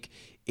speak,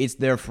 it's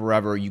there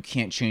forever. You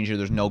can't change it.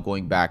 There's no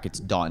going back. It's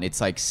done. It's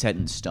like set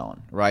in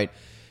stone, right?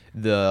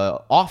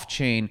 The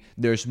off-chain,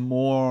 there's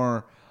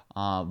more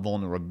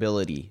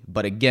vulnerability.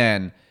 But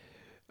again,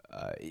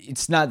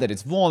 it's not that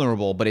it's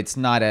vulnerable, but it's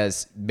not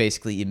as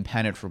basically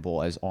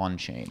impenetrable as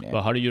on-chain.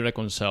 But how do you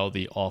reconcile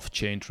the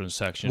off-chain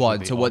transactions?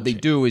 Well, so what they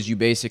do is you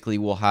basically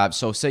will have,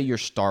 so say you're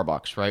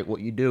Starbucks, right?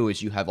 What you do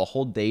is you have a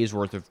whole day's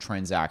worth of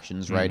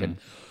transactions, right? And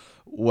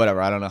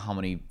whatever, I don't know how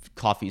many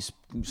coffees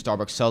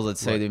Starbucks sells. Let's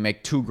say they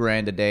make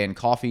 $2,000 a day in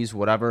coffees,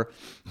 whatever.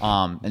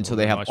 And so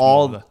they have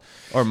all,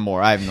 or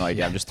more. I have no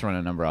idea. I'm just throwing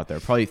a number out there.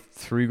 Probably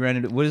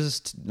 $3,000. What is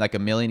this? Like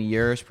 $1 million a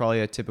year is probably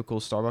a typical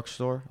Starbucks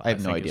store. I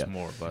have no idea. It's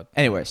more, but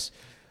anyways,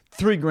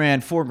 $3,000,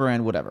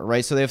 $4,000, whatever,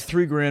 right? So they have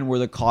 $3,000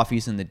 worth of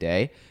coffees in the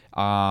day.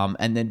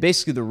 And then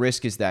basically the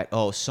risk is that,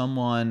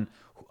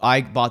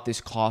 I bought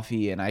this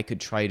coffee and I could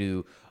try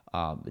to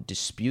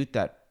dispute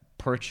that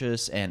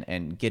purchase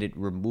and get it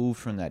removed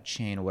from that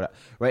chain or whatever,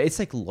 right? It's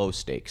like low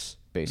stakes,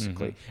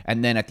 basically.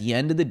 And then at the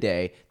end of the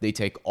day, they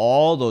take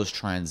all those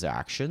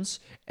transactions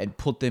and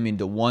put them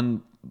into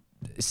one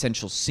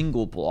essential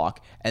single block,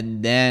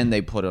 and then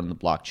they put it on the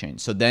blockchain.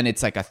 So then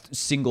it's like a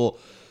single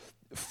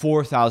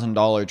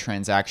 $4,000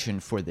 transaction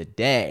for the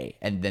day,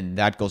 and then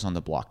that goes on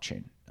the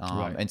blockchain.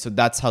 And so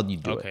that's how you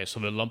do it. Okay, so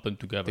they lump them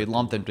together. They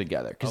lump them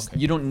together because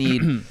you don't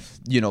need,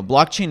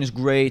 blockchain is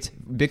great.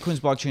 Bitcoin's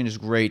blockchain is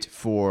great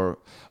for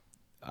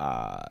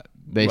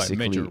basically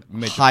major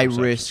high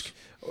risk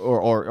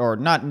or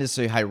not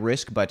necessarily high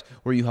risk, but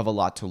where you have a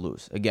lot to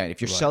lose. Again,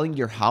 if you're selling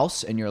your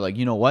house and you're like,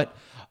 you know what,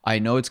 I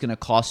know it's going to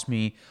cost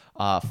me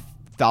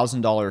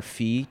 $1,000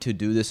 fee to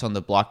do this on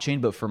the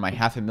blockchain, but for my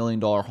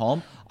 $500,000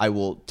 home, I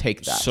will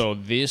take that. So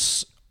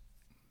this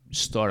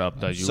startup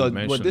that you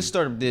mentioned. So what this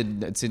startup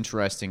did that's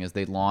interesting is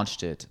they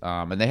launched it,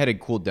 and they had a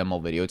cool demo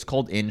video. It's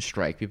called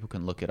InStrike. People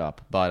can look it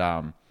up.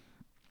 But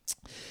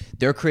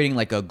they're creating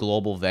like a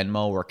global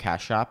Venmo or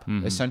Cash App,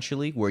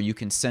 essentially, where you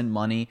can send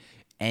money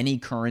any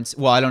currency.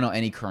 Well, I don't know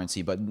any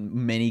currency, but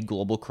many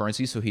global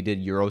currencies. So he did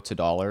euro to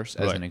dollars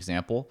as an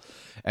example.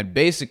 And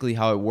basically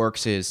how it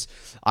works is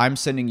I'm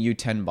sending you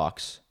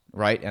 $10,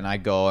 right? And I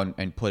go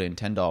and put in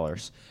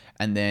 $10.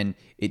 And then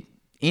it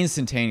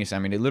instantaneous. I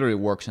mean, it literally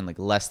works in like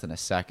less than a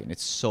second.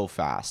 It's so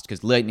fast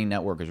because Lightning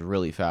Network is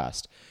really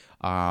fast.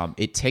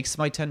 It takes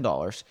my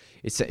 $10.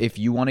 If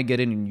you want to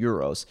get it in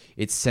euros,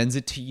 it sends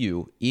it to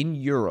you in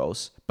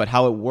euros. But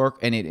how it works,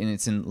 and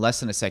it's in less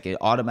than a second. It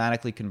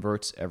automatically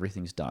converts.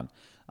 Everything's done.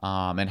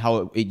 And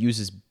how it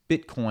uses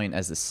Bitcoin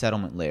as the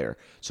settlement layer.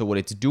 So what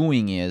it's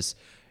doing is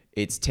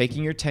it's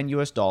taking your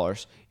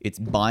 $10, it's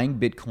buying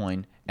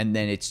Bitcoin, and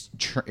then it's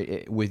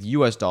with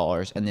US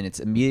dollars, and then it's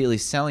immediately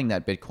selling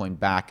that Bitcoin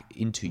back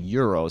into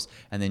euros,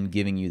 and then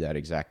giving you that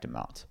exact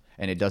amount.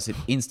 And it does it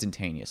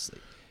instantaneously.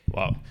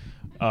 Wow.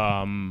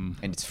 And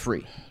it's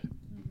free.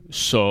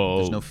 So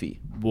there's no fee.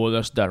 What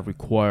does that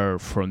require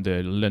from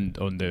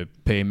the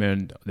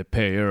payment, the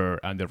payer,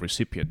 and the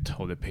recipient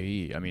or the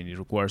payee? I mean, it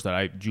requires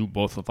that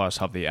both of us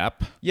have the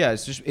app. Yeah,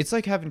 it's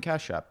like having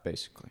Cash App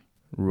basically.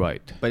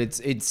 Right. But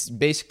it's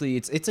basically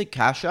it's like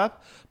Cash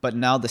App, but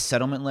now the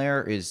settlement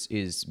layer is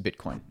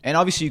Bitcoin, and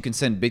obviously you can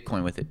send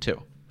Bitcoin with it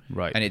too.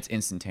 Right. And it's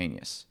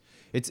instantaneous.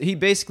 He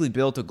basically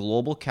built a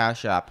global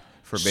Cash App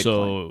for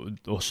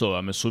Bitcoin. So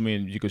I'm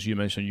assuming because you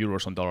mentioned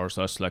euros and dollars,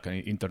 that's like an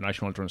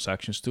international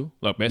transactions too.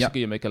 Like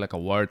basically you make like a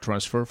wire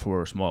transfer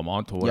for a small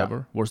amount or whatever.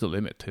 Yeah. What's the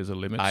limit? Is the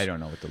limit? I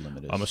don't know what the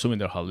limit is. I'm assuming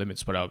there are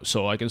limits, but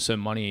so I can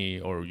send money,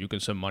 or you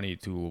can send money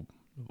to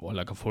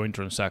like a foreign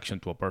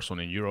transaction to a person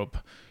in Europe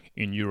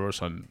in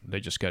euros, and they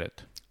just get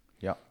it.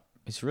 Yeah,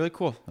 it's really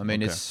cool. I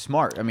mean, It's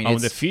smart. I mean,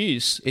 the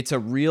fees. It's a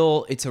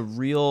real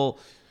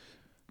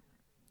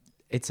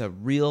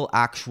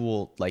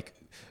actual like.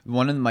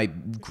 One of my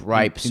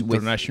gripes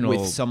with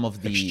some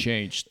of the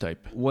exchange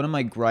type. One of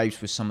my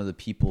gripes with some of the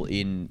people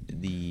in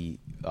the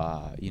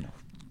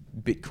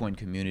Bitcoin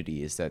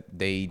community is that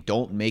they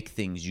don't make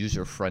things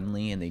user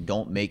friendly, and they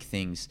don't make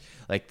things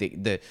like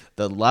the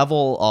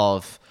level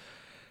of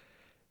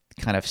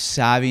kind of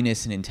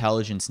savviness and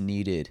intelligence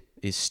needed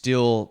is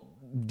still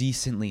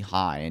decently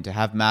high, and to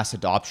have mass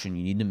adoption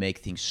you need to make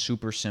things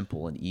super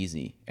simple and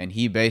easy, and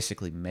he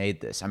basically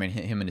made this. I mean,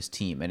 him and his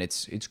team, and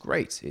it's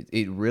great.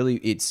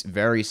 It's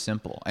very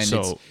simple,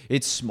 and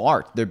it's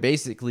smart. They're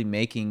basically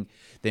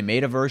they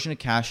made a version of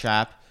Cash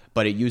App,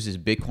 but it uses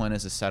Bitcoin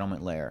as a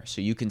settlement layer, so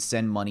you can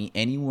send money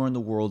anywhere in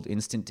the world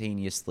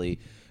instantaneously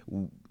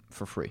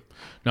for free.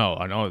 No,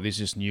 I know this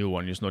is new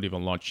and it's not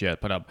even launched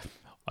yet, but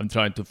I'm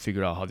trying to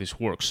figure out how this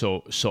works.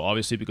 So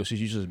obviously, because it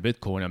uses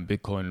Bitcoin, and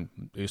Bitcoin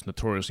is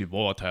notoriously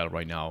volatile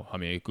right now. I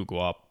mean, it could go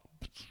up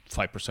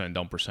 5%,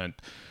 down %.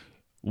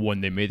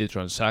 When they made the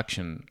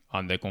transaction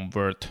and they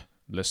convert,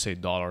 let's say,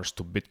 dollars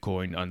to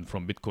Bitcoin, and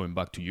from Bitcoin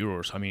back to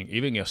euros, I mean,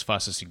 even as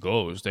fast as it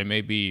goes, they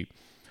may be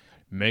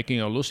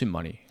making or losing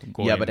money.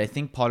 Yeah, but I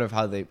think part of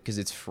how because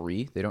it's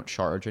free, they don't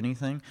charge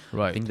anything.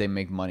 Right. I think they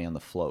make money on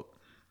the float.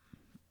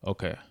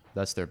 Okay.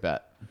 That's their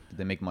bet.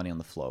 They make money on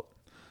the float.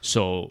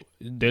 So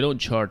they don't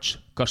charge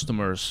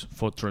customers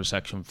for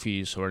transaction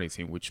fees or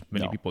anything, which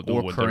many people do.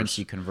 Or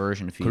currency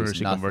conversion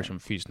fees. Conversion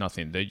fees,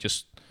 nothing. They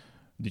just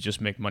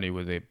make money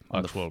with the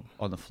actual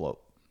on the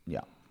float. Yeah.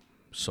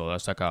 So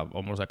that's like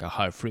almost like a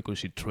high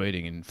frequency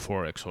trading in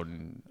forex or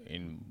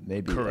in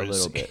maybe currency. A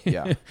little bit.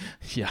 Yeah.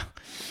 Yeah.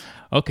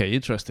 Okay.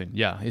 Interesting.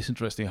 Yeah, it's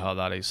interesting how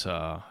that is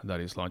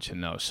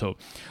launching now. So,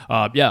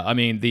 I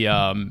mean the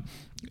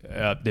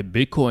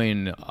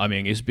Bitcoin. I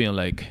mean, it's been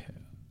like.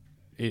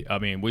 I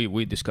mean,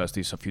 we discussed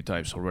this a few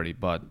times already,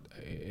 but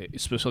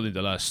especially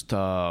the last,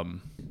 I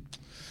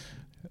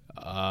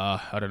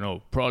don't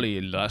know, probably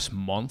last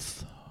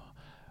month,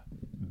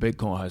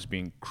 Bitcoin has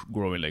been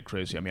growing like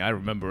crazy. I mean, I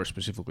remember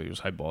specifically because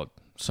I bought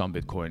some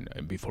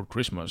Bitcoin before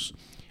Christmas,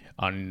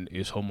 and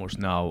it's almost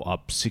now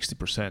up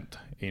 60%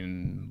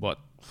 in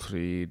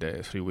 3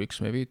 weeks,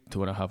 maybe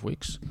 2.5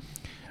 weeks.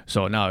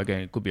 So now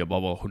again, it could be a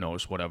bubble, who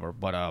knows, whatever.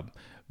 But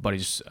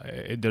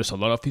there's a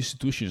lot of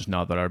institutions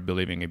now that are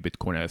believing in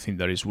Bitcoin. And I think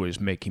that is what is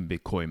making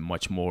Bitcoin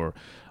much more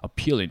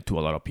appealing to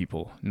a lot of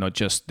people, not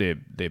just the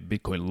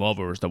Bitcoin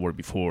lovers that were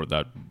before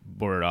that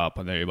brought it up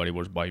and everybody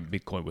was buying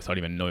Bitcoin without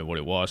even knowing what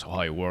it was or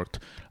how it worked.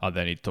 And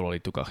then it totally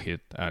took a hit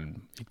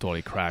and it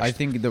totally crashed. I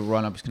think the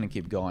run-up is going to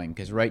keep going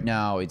because right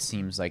now it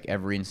seems like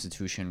every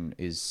institution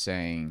is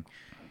saying,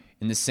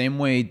 in the same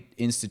way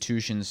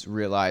institutions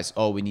realize,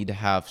 we need to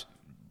have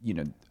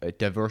a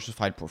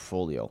diversified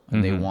portfolio,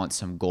 and they want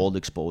some gold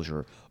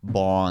exposure,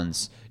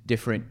 bonds,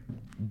 different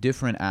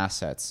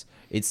assets.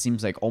 It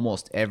seems like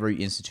almost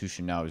every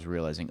institution now is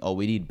realizing,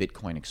 we need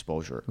Bitcoin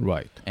exposure.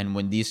 Right. And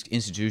when these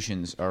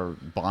institutions are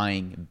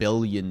buying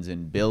billions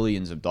and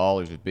billions of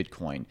dollars of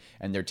Bitcoin,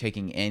 and they're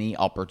taking any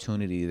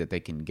opportunity that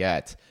they can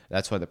get,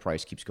 that's why the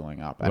price keeps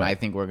going up. And I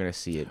think we're going to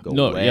see it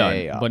go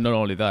way up. But not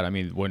only that, I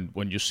mean,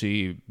 when you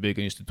see big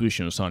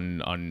institutions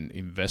on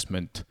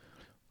investment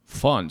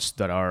funds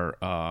that are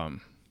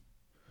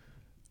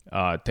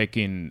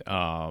taking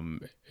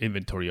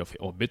inventory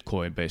of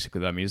Bitcoin,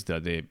 basically, that means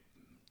that the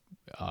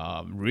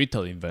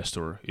retail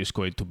investor is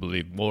going to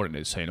believe more in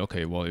it, saying,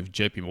 okay, well, if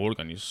JP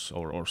Morgan is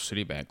or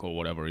Citibank or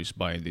whatever is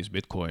buying this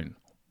Bitcoin,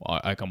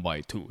 I can buy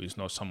it too. It's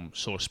not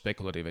so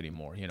speculative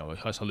anymore. It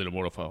has a little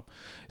more of a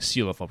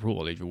seal of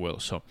approval, if you will.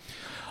 So,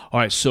 all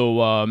right. So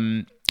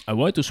I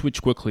wanted to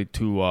switch quickly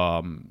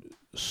to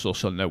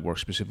social networks,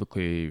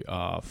 specifically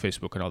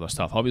Facebook and other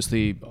stuff.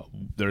 Obviously,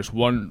 there's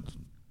one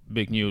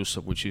big news,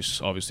 which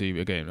is obviously,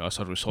 again, as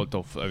a result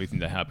of everything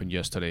that happened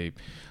yesterday,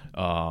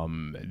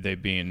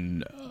 they've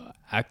been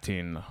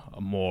acting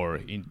more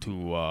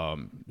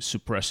into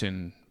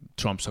suppressing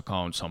Trump's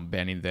accounts and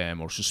banning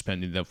them or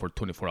suspending them for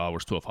 24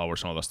 hours, 12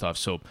 hours, and all that stuff.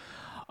 So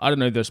I don't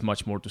know if there's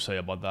much more to say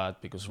about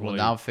that, because really,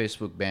 now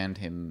Facebook banned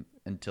him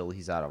until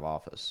he's out of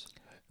office.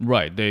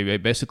 Right. They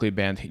basically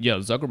banned. Yeah,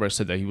 Zuckerberg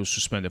said that he was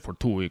suspended for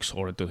 2 weeks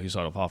or until he's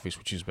out of office,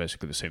 which is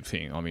basically the same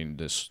thing. I mean,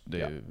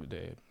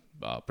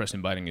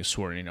 President Biden is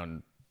sworn in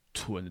on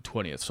the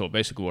 20th, so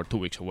basically we're 2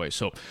 weeks away.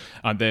 So,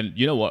 and then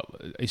you know what?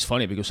 It's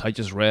funny because I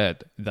just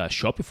read that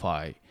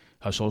Shopify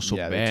has also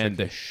banned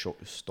the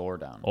store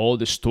down. All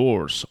the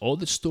stores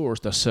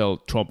that sell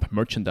Trump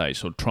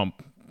merchandise or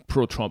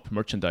pro-Trump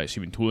merchandise,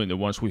 even including the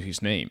ones with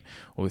his name,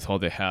 or with all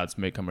the hats,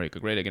 "Make America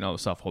Great Again," all the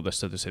stuff, all that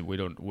stuff. They said we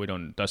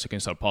don't. That's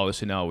against our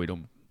policy now. We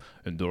don't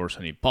endorse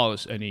any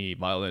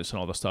violence and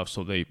all that stuff.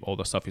 So all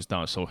that stuff is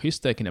down. So he's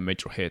taking a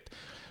major hit.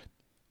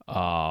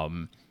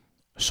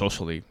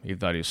 Socially, if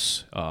that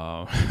is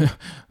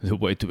the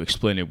way to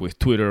explain it, with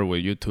Twitter,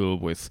 with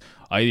YouTube,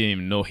 I didn't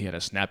even know he had a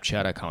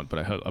Snapchat account,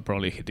 but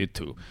apparently he did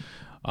too.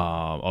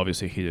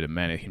 Obviously he didn't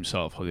man it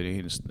himself, or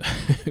didn't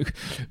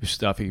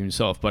stuff it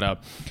himself,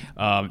 but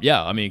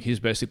yeah, I mean, he's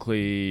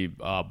basically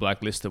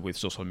blacklisted with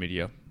social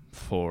media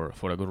for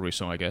a good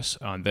reason, I guess.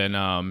 And then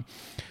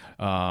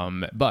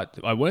but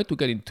I wanted to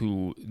get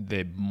into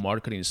the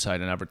marketing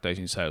side and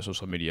advertising side of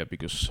social media,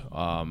 because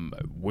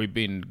we've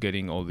been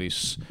getting all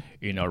this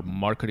in our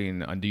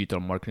marketing and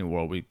digital marketing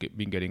world. We've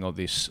been getting all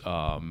this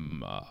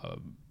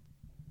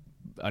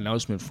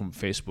announcement from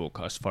Facebook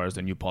as far as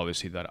the new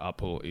policy that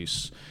Apple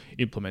is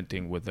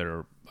implementing with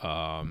their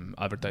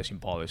advertising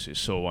policies.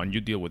 So, and you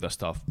deal with that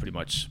stuff pretty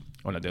much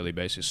on a daily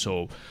basis.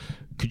 So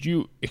could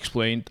you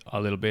explain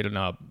a little bit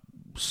on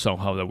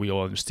somehow that we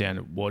all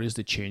understand what is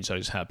the change that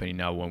is happening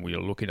now when we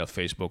are looking at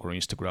Facebook or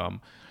Instagram,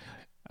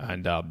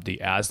 and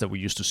the ads that we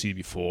used to see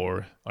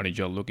before, and if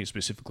you're looking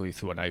specifically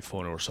through an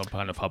iPhone or some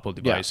kind of Apple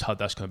device, how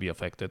that's going to be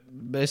affected?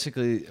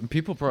 Basically,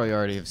 people probably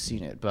already have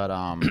seen it, but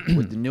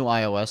with the new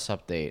iOS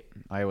update,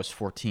 iOS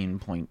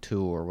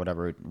 14.2 or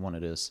whatever one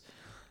it is,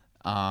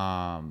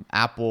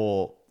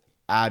 Apple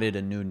added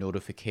a new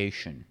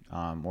notification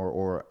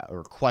or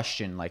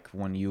question, like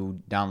when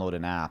you download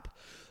an app,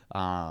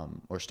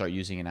 or start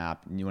using an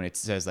app, when it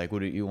says like, "What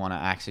do you want to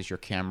access your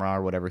camera?"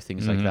 or whatever,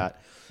 things like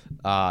that.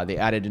 They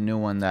added a new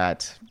one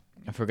that,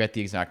 I forget the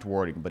exact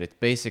wording, but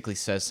it basically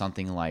says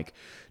something like,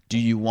 "Do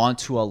you want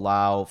to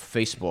allow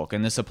Facebook,"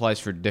 and this applies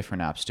for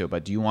different apps too,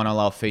 but do you want to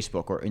allow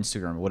Facebook or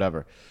Instagram or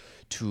whatever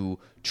to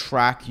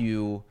track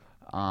you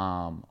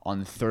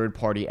on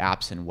third-party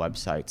apps and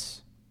websites,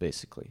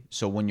 basically?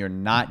 So when you're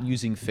not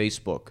using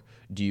Facebook,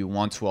 do you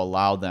want to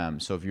allow them?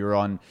 So if you go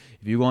on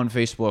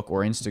Facebook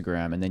or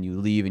Instagram and then you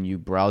leave and you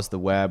browse the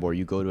web or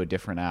you go to a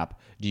different app,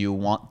 do you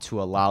want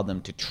to allow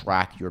them to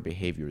track your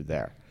behavior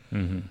there?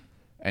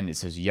 And it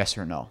says yes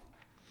or no.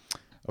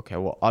 Okay,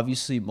 well,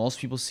 obviously most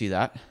people see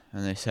that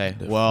and they say,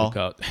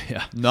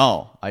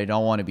 no, I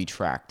don't want to be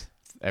tracked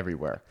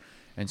everywhere.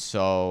 And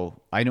so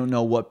I don't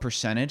know what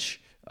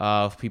percentage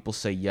of people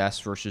say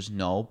yes versus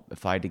no.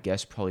 If I had to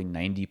guess, probably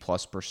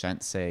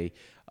 90+% say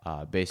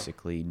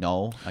basically,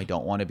 no, I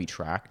don't want to be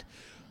tracked.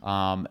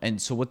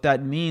 And so what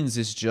that means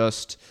is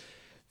just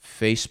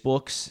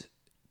Facebook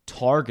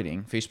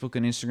and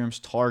Instagram's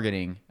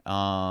targeting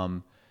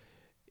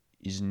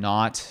is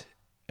not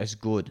as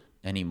good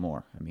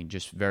anymore. I mean,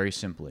 just very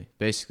simply.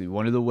 Basically,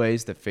 one of the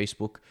ways that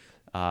Facebook's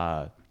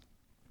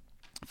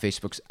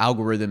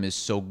algorithm is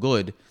so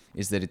good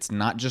is that it's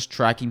not just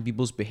tracking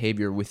people's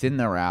behavior within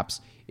their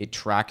apps, it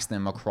tracks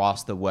them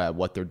across the web,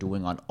 what they're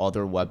doing on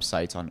other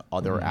websites, on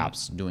other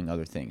apps, doing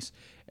other things.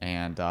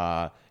 And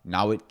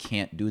now it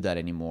can't do that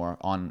anymore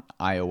on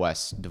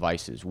iOS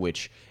devices,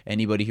 which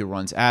anybody who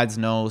runs ads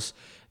knows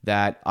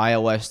that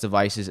iOS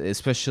devices,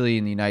 especially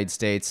in the United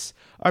States,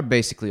 are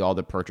basically all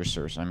the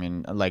purchasers. I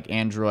mean, like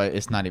Android,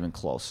 it's not even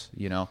close,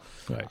 you know?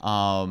 Right.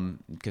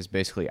 Because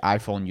basically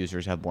iPhone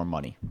users have more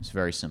money. It's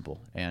very simple.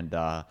 And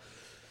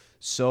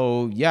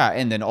So yeah,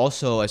 and then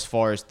also as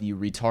far as the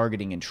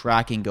retargeting and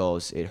tracking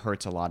goes, it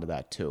hurts a lot of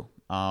that too.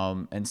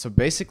 And so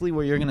basically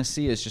what you're going to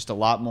see is just a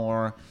lot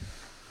more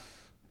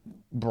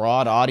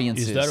broad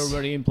audiences. Is that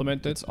already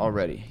implemented? It's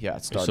already, yeah,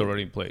 it's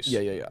already in place.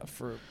 Yeah.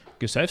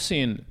 Because I've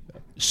seen,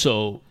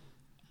 so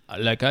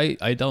like I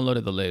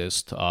downloaded the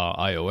latest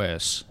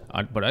iOS,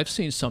 but I've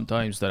seen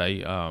sometimes that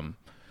I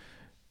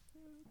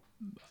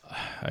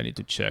need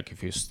to check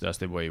if that's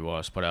the way it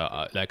was.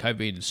 But like I've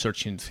been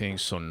searching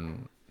things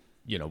on,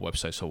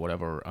 websites or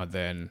whatever, and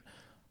then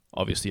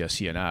obviously I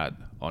see an ad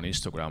on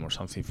Instagram or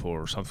something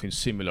for something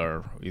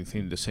similar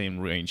within the same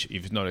range,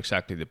 if not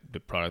exactly the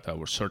product I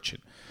was searching.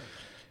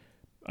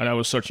 And I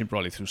was searching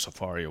probably through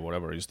Safari or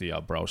whatever is the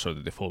browser,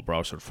 the default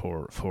browser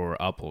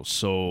for Apple.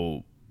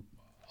 So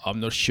I'm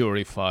not sure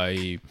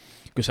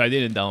because I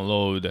didn't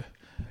download.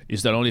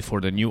 Is that only for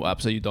the new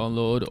apps that you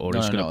download, or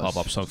it's going to pop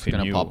up something new?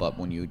 It's going to pop up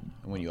when you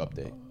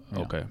update. Yeah.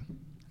 Okay.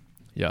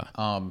 Yeah.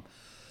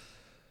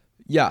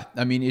 Yeah.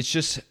 I mean, it's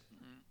just.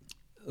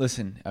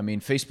 Listen, I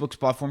mean, Facebook's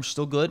platform's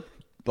still good,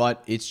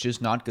 but it's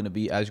just not going to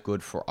be as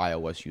good for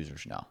iOS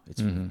users now.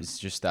 It's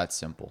just that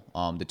simple.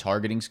 The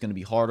targeting's going to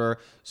be harder.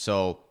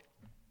 So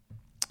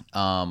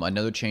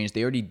another change,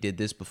 they already did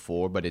this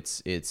before, but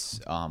it's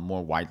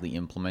more widely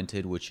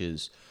implemented, which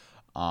is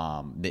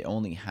they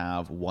only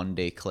have 1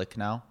 day click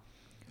now.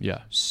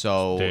 Yeah.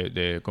 So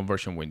the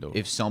conversion window.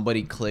 If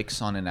somebody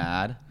clicks on an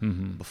ad,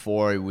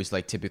 before it was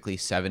like typically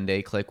 7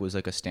 day click was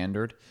like a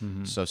standard.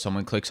 So if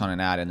someone clicks on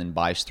an ad and then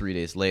buys 3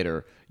 days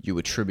later, you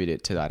attribute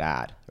it to that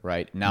ad,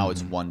 right? Now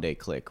it's 1 day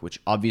click, which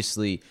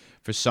obviously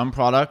for some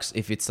products,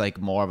 if it's like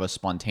more of a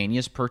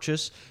spontaneous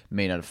purchase,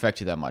 may not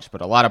affect you that much.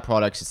 But a lot of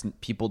products,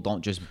 people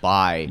don't just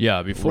buy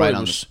right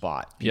on the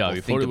spot. People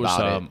before it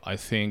was, I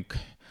think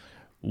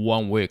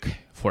 1 week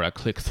for a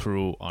click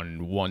through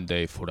on 1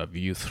 day for a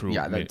view through.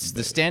 Yeah,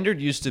 the standard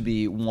used to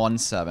be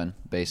 1/7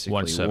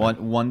 basically.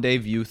 1 day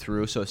view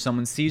through. So if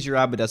someone sees your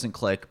ad but doesn't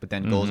click, but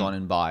then goes on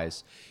and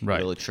buys,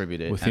 you'll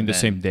attribute it within the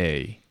same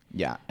day.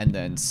 Yeah, and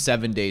then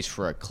 7 days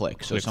for a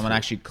click. So if someone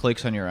actually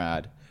clicks on your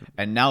ad,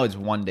 and now it's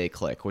 1 day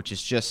click, which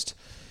is just.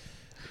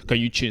 Can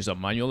you change that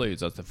manually? Is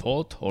that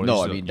default? Or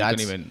no, I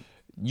mean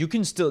you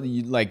can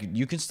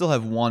still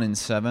have 1 in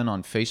 7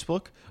 on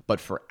Facebook, but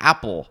for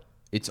Apple,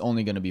 it's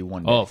only going to be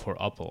 1 day. Oh, for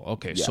Apple.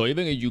 Okay. Yeah. So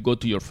even if you go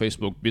to your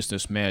Facebook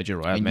business manager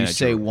or ad manager. And you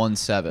say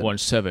 1/7.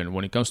 1/7.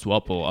 When it comes to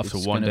Apple, after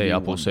 1 day,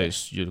 Apple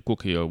says your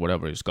cookie or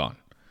whatever is gone.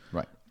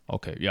 Right.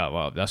 Okay. Yeah.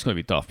 Well, that's going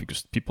to be tough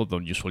because people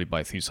don't usually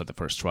buy things at the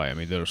first try. I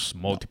mean, there's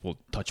multiple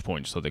touch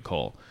points that they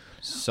call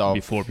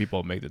before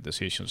people make the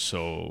decision.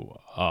 So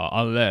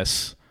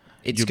unless...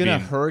 It's going to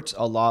hurt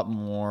a lot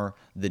more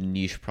the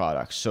niche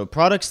products. So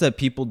products that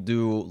people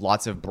do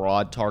lots of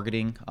broad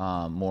targeting,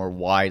 more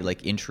wide,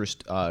 like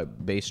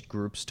interest-based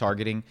groups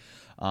targeting,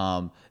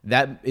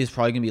 that is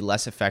probably going to be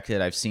less affected.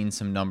 I've seen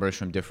some numbers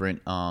from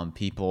different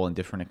people and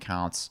different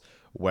accounts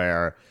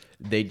where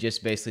they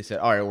just basically said,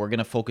 all right, we're going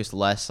to focus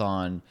less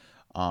on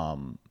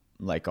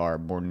like our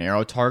more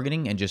narrow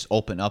targeting and just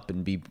open up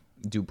and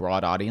do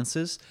broad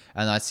audiences.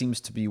 And that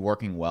seems to be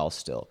working well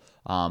still.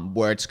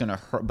 Where it's going to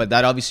hurt, but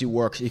that obviously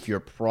works if your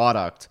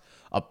product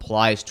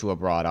applies to a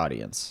broad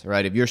audience,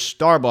 right? If you're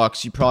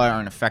Starbucks, you probably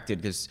aren't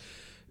affected because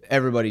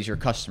everybody's your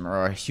customer,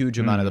 or a huge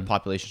amount of the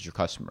population is your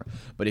customer.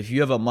 But if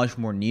you have a much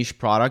more niche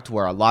product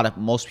where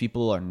most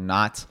people are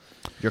not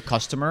your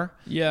customer,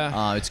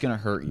 it's going to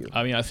hurt you.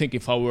 I mean, I think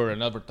if I were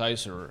an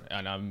advertiser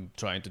and I'm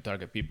trying to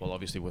target people,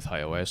 obviously with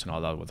iOS and all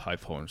that, with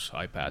iPhones,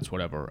 iPads,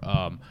 whatever,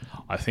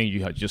 I think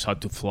you just have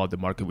to flood the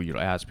market with your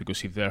ads,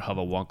 because if they have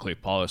a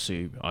one-click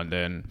policy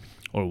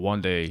or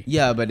 1 day.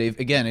 Yeah, but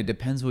again, it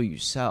depends what you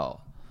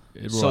sell.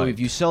 Right. So if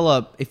you sell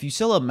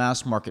a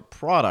mass market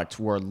product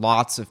where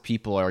lots of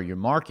people are your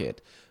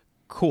market,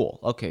 cool,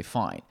 okay,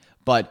 fine.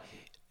 But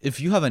if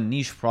you have a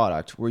niche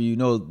product where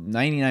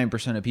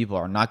 99% of people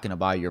are not going to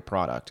buy your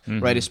product,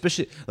 right?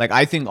 Especially, like,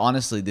 I think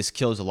honestly this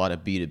kills a lot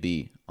of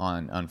B2B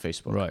on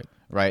Facebook,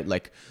 right?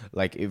 Like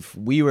if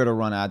we were to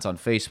run ads on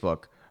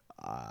Facebook,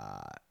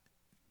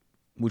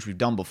 which we've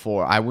done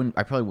before, I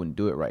probably wouldn't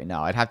do it right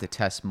now. I'd have to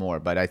test more,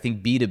 but I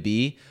think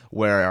B2B,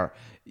 where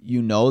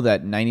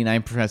that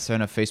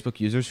 99% of Facebook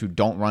users who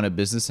don't run a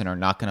business and are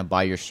not going to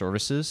buy your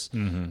services,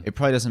 it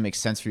probably doesn't make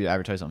sense for you to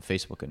advertise on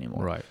Facebook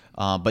anymore. Right.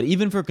 But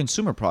even for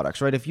consumer products,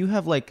 right? If you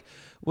have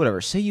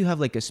say you have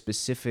like a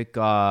specific,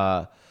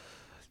 hunting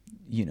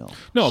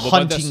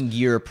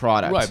gear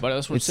product. Right, but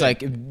that's what it's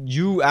like if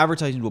you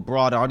advertising to a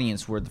broad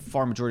audience where the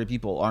far majority of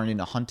people aren't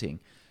into hunting.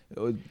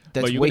 But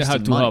you're going to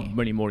have to have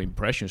many more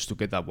impressions to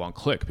get that one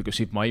click, because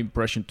if my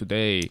impression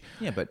today...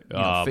 Yeah, but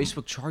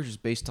Facebook charges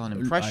based on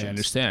impressions. I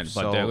understand,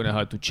 but they're going to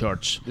have to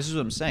charge... This is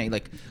what I'm saying.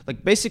 Like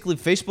basically,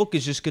 Facebook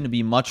is just going to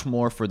be much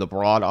more for the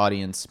broad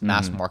audience,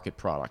 mass market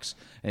products.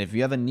 And if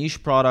you have a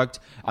niche product,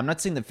 I'm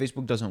not saying that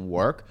Facebook doesn't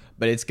work,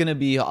 but it's going to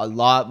be a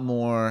lot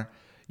more...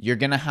 you're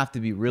going to have to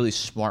be really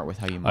smart with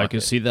how you market. I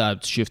can see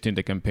that shifting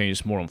the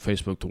campaigns more on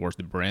Facebook towards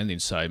the branding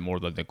side more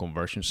than the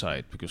conversion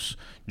side, because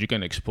you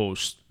can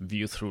expose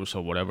view-throughs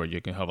or whatever. You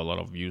can have a lot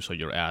of views on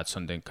your ads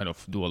and then kind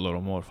of do a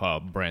little more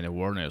of brand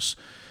awareness.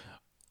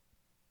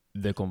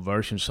 The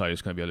conversion side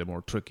is going to be a little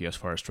more tricky as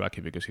far as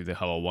tracking, because if they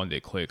have a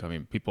one-day click, I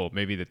mean, people,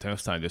 maybe the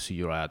 10th time they see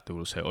your ad, they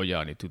will say, oh, yeah,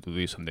 I need to do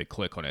this, and they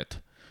click on it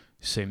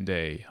same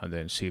day and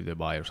then see if they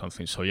buy or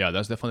something. So, yeah,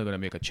 that's definitely going to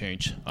make a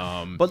change.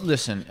 But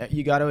listen,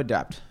 you got to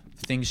adapt.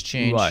 Things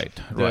change.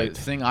 The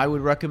thing I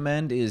would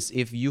recommend is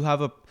if you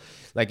have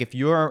if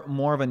you're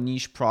more of a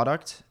niche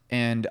product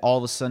and all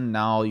of a sudden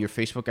now your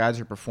Facebook ads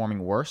are performing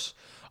worse,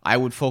 I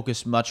would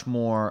focus much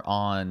more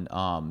on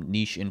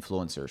niche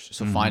influencers.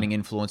 So finding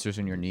influencers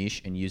in your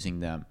niche and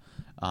using them,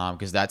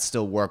 because that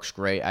still works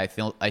great.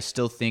 I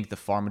still think the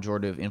far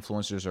majority of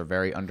influencers are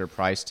very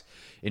underpriced.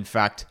 In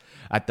fact,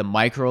 at the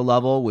micro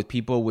level, with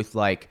people with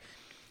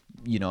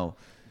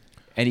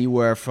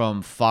anywhere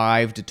from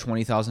 5 to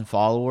 20,000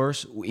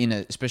 followers,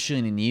 especially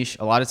in a niche,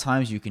 a lot of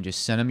times you can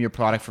just send them your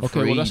product for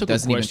free. Well, it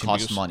doesn't even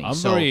cost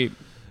money.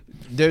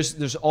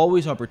 There's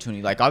always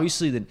opportunity. Like,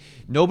 obviously,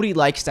 nobody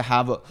likes to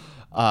have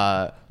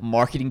a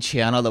marketing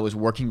channel that was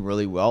working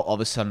really well all of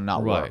a sudden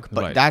not work.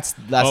 But that's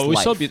life.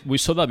 We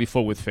saw that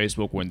before with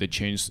Facebook when they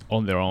changed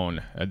on their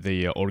own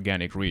the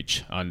organic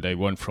reach, and they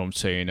went from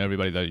saying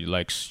everybody that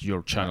likes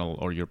your channel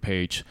or your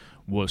page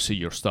will see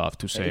your stuff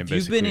to saying, if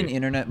you've been in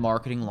internet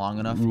marketing long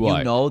enough,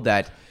 you know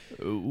that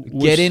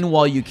get in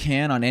while you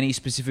can on any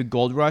specific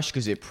gold rush,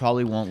 because it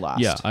probably won't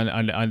last. Yeah,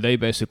 and they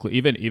basically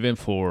even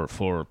for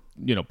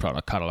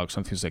product catalogs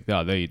and things like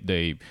that,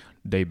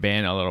 they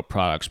ban a lot of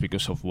products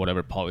because of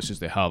whatever policies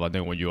they have, and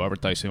then when you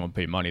advertise them and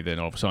pay money, then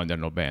all of a sudden they're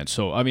not banned.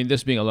 So I mean,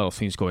 there's been a lot of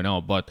things going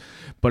on, but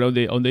on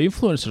the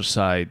influencer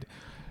side,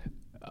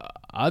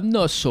 I'm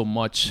not so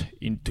much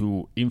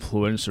into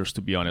influencers,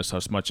 to be honest,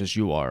 as much as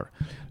you are,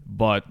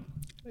 but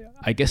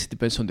I guess it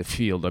depends on the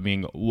field. I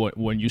mean,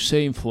 when you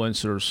say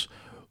influencers,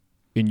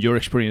 in your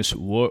experience,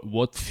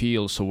 what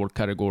fields or what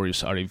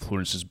categories are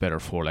influencers better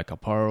for? Like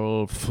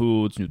apparel,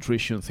 foods,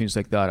 nutrition, things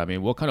like that. I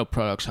mean, what kind of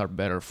products are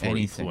better for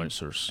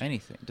influencers?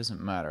 Anything. It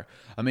doesn't matter.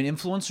 I mean,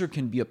 influencer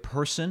can be a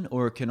person,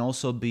 or it can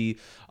also be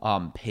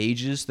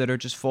pages that are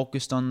just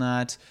focused on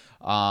that.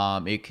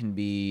 It can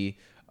be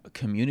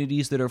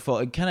communities that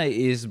are it kind of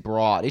is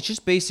broad. It's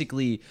just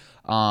basically,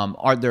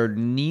 are there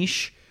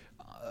niche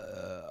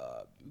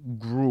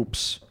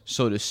groups,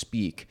 so to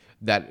speak,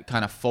 that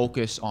kind of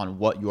focus on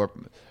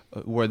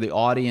where the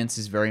audience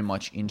is very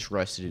much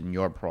interested in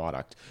your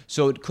product.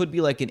 So it could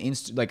be like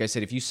like I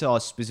said, if you sell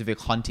a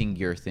specific hunting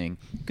gear thing,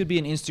 it could be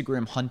an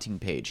Instagram hunting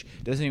page.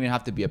 It doesn't even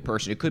have to be a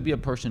person. It could be a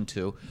person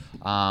too.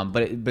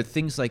 But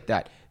things like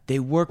that, they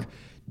work,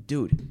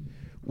 dude.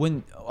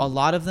 When a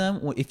lot of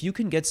them, if you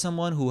can get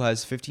someone who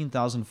has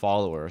 15,000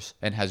 followers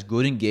and has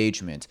good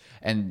engagement,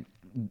 and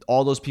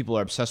all those people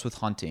are obsessed with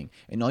hunting,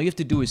 and all you have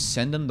to do is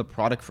send them the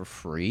product for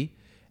free,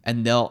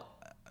 and they'll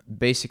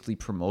basically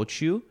promote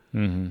you.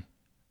 Mm-hmm.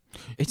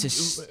 It's a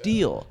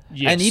steal.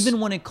 Yes. And even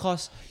when it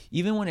costs,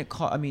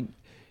 I mean,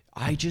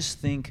 I just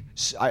think,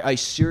 I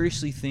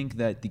seriously think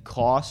that the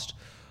cost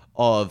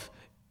of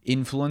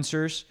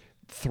influencers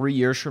 3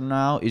 years from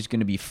now is going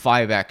to be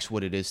 5x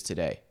what it is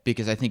today,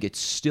 because I think it's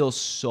still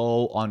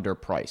so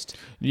underpriced.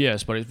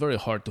 Yes, but it's very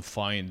hard to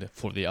find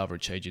for the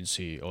average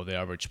agency or the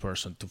average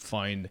person to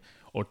find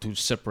or to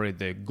separate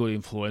the good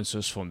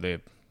influencers from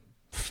the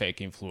fake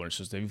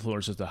influencers, the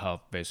influencers that have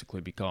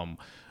basically become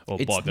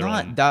it's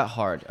not that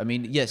hard. I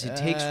mean, yes, it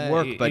takes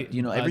work, but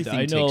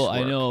everything takes work.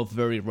 I know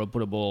very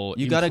reputable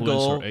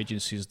influencer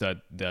agencies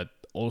that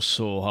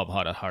also have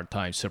had a hard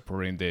time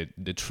separating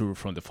the true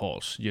from the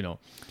false,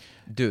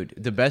 Dude,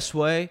 the best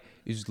way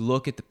is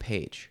look at the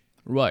page.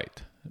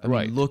 Right. I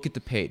mean, look at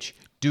the page.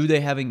 Do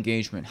they have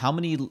engagement? How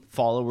many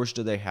followers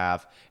do they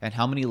have? And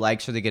how many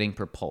likes are they getting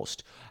per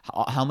post?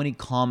 How many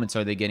comments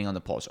are they getting on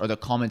the post? Are the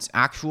comments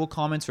actual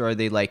comments, or are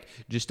they like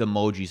just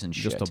emojis and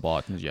shit? Just a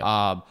bot,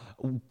 yeah.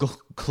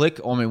 Click.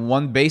 I mean,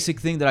 one basic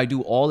thing that I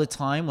do all the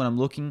time when I'm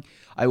looking,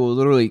 I will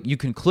literally, you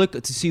can click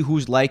to see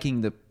who's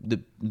liking the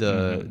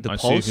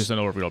post. See if it's an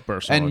real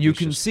person. And you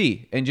can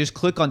see, and just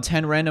click on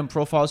 10 random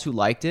profiles who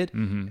liked it.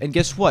 Mm-hmm. And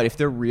guess what? If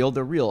they're real,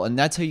 they're real. And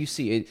that's how you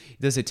see it.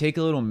 Does it take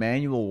a little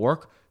manual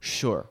work?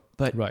 Sure.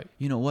 But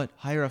you know what?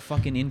 Hire a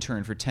fucking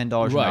intern for $10 an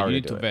hour. Right, you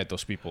need to vet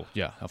those people.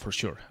 Yeah, for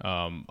sure.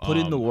 Put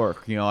in the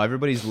work.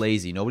 Everybody's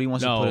lazy. Nobody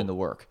wants to put in the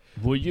work.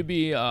 Will you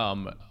be,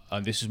 and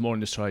this is more on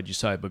the strategy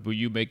side, but will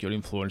you make your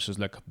influencers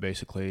like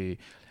basically,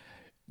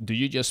 do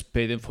you just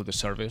pay them for the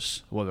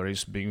service, whether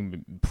it's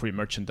being free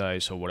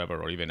merchandise or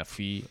whatever, or even a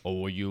fee,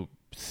 or will you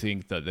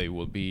think that they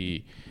will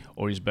be,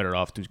 or is better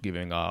off to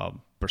giving a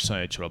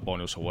percentage or a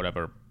bonus or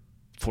whatever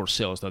for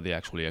sales that they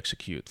actually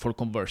execute, for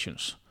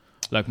conversions?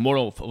 Like more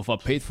of a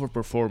paid for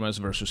performance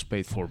versus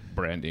paid for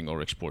branding or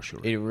exposure.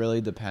 It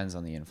really depends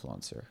on the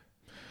influencer.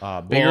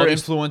 Bigger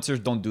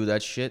influencers don't do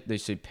that shit. They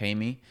say, pay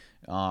me.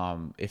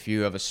 If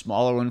you have a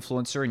smaller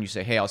influencer and you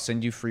say, hey, I'll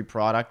send you free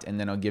product and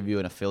then I'll give you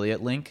an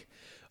affiliate link,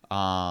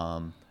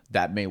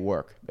 that may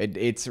work.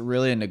 It's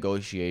really a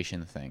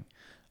negotiation thing.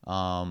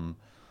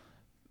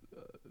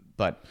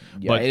 But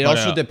it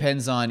also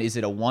depends on, is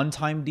it a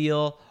one-time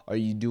deal? Are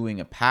you doing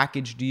a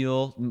package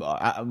deal?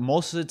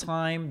 Most of the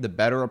time, the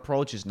better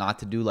approach is not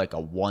to do like a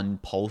one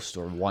post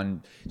or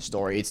one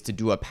story. It's to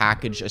do a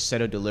package, a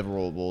set of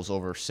deliverables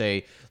over,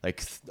 say, like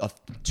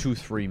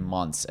 2-3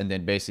 months. And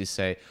then basically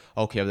say,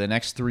 okay, over the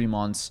next 3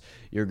 months,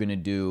 you're going to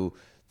do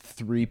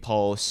 3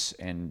 posts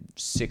and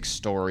 6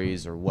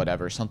 stories or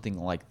whatever, something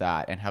like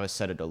that, and have a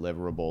set of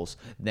deliverables.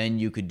 Then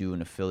you could do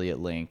an affiliate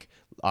link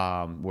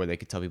where they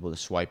could tell people to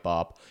swipe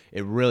up.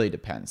 It really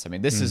depends. I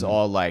mean, this is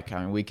all like,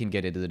 I mean, we can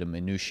get into the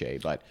minutiae,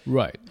 but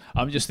right.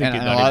 I'm just thinking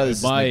that a lot of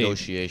this is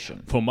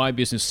negotiation. For my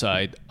business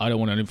side, I don't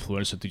want an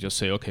influencer to just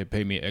say, okay,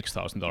 pay me X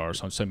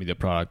 $1,000 and send me the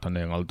product, and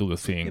then I'll do the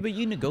thing. Yeah, but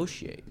you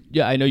negotiate.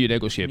 Yeah, I know you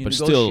negotiate, but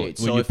still,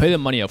 when you pay the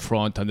money up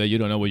front and then you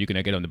don't know what you're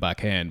gonna get on the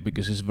back end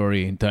because it's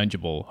very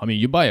intangible. I mean,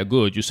 you buy a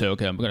good, you say,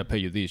 okay, I'm gonna pay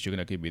you this, you're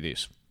gonna give me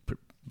this.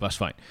 That's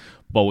fine.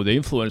 But with the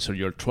influencer,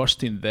 you're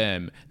trusting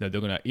them that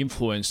they're going to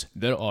influence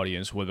their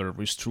audience, whether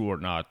it's true or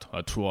not,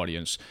 a true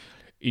audience,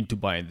 into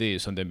buying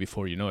this. And then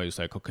before you know it, it's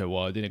like, okay,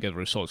 well, I didn't get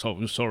results. Oh,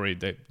 I'm sorry.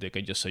 They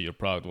can just say your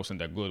product wasn't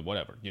that good,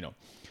 whatever, you know.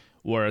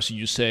 Whereas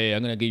you say,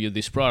 I'm going to give you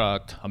this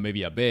product and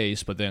maybe a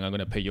base, but then I'm going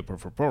to pay you per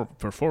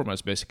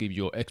performance, basically give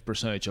you X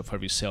percentage of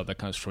every sale that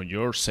comes from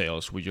your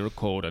sales with your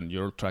code and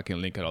your tracking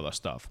link and all that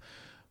stuff.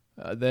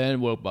 Then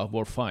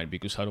we're fine,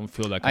 because I don't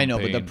feel like I know,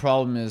 but the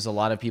problem is a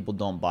lot of people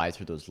don't buy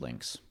through those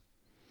links.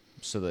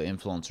 So the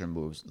influencer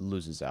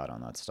loses out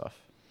on that stuff.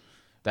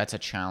 That's a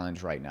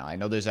challenge right now. I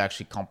know there's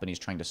actually companies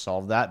trying to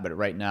solve that, but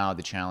right now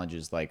the challenge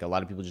is like a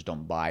lot of people just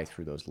don't buy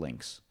through those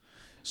links.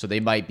 So they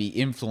might be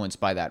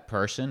influenced by that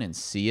person and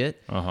see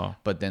it,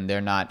 but then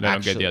they're not they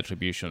don't get the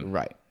attribution.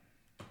 Right.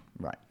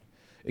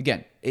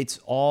 Again, it's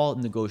all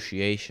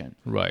negotiation.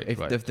 Right.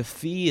 If the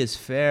fee is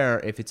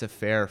fair, if it's a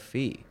fair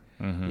fee.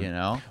 You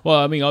know? Well,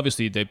 I mean,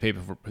 obviously they pay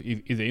for,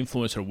 if the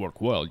influencer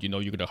work well, you know,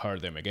 you're going to hire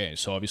them again.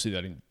 So obviously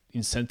that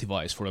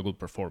incentivize for a good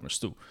performance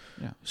too.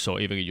 Yeah. So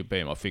even if you pay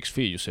them a fixed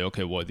fee, you say,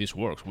 okay, well, this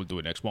works, we'll do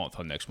it next month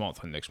and next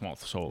month and next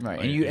month. So right.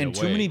 And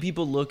too many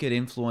people look at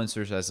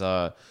influencers as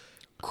a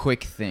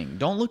quick thing.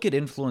 Don't look at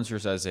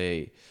influencers as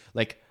a,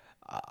 like,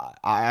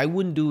 I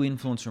wouldn't do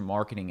influencer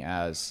marketing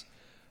as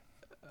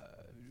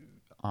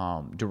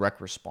direct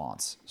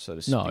response, so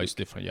to speak. No, it's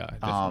different. Yeah.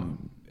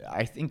 Definitely.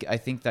 I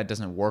think that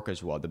doesn't work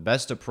as well. The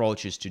best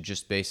approach is to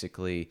just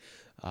basically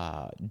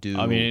do.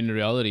 I mean, in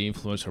reality,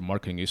 influencer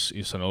marketing is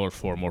another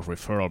form of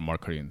referral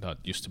marketing that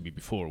used to be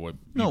before. Where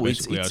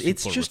it's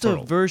just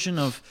referral. A version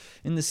of,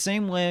 in the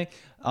same way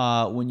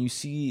when you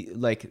see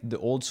like the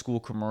old school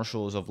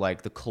commercials of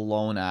like the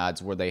cologne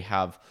ads where they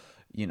have,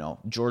 you know,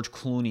 George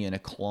Clooney in a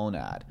cologne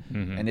ad,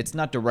 and it's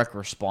not direct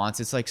response.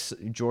 It's like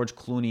George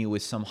Clooney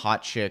with some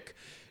hot chick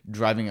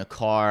driving a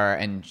car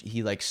and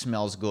he like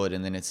smells good,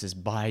 and then it says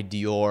buy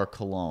Dior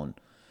cologne.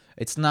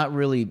 It's not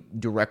really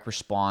direct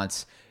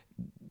response,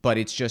 but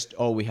it's just,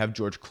 oh, we have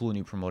George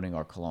Clooney promoting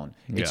our cologne.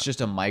 It's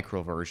just a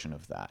micro version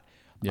of that.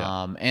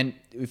 Yeah. And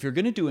if you're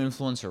gonna do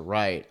influencer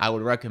right, I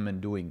would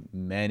recommend doing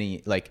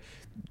many, like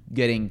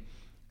getting,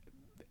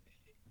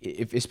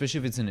 especially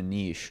if it's in a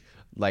niche,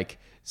 like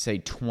say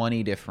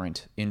 20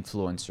 different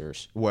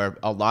influencers, where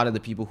a lot of the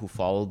people who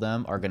follow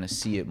them are going to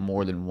see it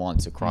more than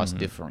once across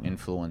different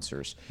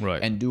influencers,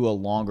 right? And do a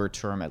longer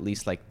term, at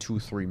least like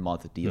 2-3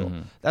 month deal.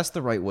 That's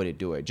the right way to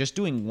do it. Just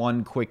doing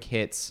one quick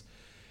hits,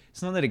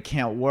 it's not that it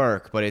can't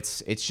work, but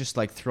it's just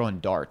like throwing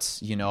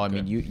darts, you know. Okay.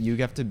 I mean, you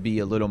have to be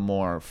a little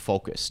more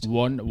focused.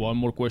 One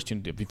more question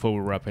before we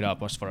wrap it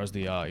up, as far as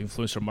the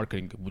influencer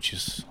marketing, which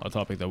is a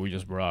topic that we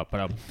just brought up,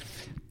 but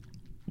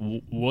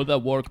will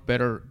that work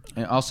better?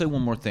 And I'll say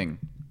one more thing.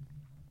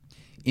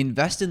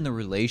 Invest in the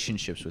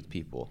relationships with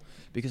people,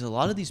 because a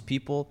lot of these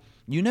people,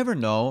 you never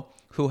know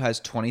who has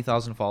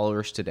 20,000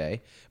 followers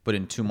today, but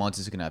in 2 months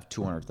is going to have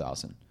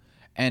 200,000.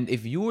 And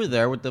if you were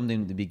there with them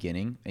in the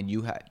beginning and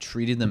you had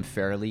treated them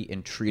fairly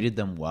and treated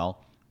them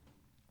well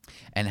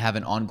and have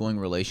an ongoing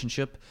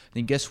relationship,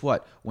 then guess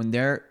what? When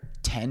they're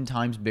 10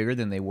 times bigger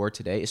than they were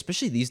today,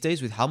 especially these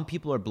days with how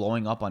people are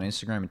blowing up on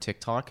Instagram and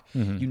TikTok,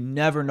 you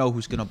never know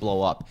who's going to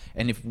blow up.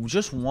 And if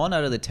just 1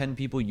 out of the 10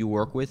 people you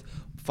work with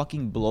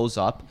fucking blows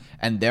up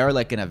and they're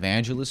like an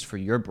evangelist for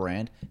your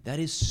brand, that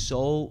is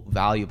so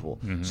valuable.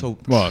 So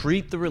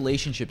treat the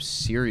relationships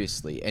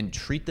seriously and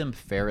treat them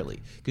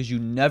fairly, because you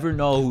never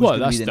know who's going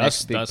to be the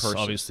next big person. That's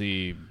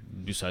obviously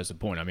besides the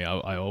point. I mean,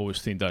 I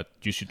always think that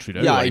you should treat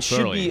everybody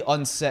fairly. Should be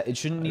unsaid. It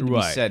shouldn't need to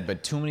be said,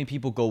 but too many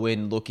people go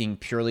in looking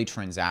purely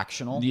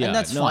transactional, and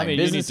that's fine. I mean,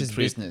 business is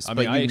business,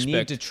 but you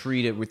need to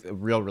treat it with a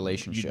real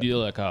relationship. You deal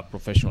like a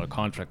professional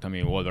contract. I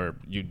mean, whether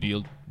you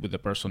deal with the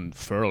person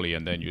fairly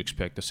and then you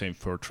expect the same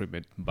fair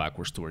treatment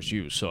backwards towards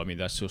you. So, I mean,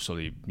 that's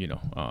usually, you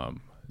know,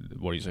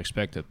 what is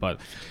expected. But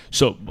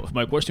so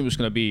my question was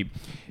going to be,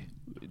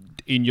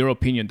 in your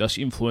opinion, does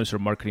influencer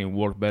marketing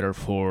work better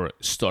for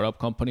startup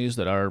companies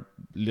that are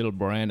little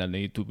brand and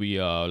need to be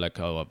like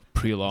a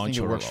pre-launch,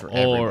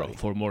 or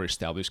for more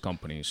established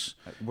companies?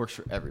 It works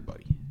for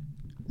everybody.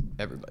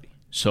 Everybody.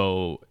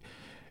 So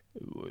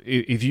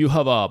if you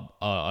have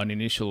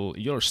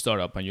you're a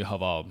startup and you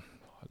have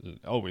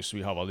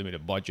we have a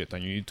limited budget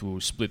and you need to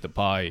split the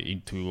pie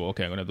into,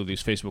 okay, I'm going to do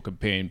this Facebook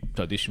campaign,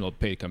 traditional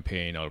paid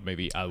campaign, or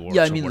maybe AdWords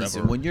Yeah, I mean, or whatever.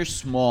 listen, when you're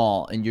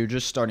small and you're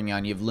just starting out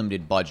and you have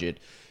limited budget,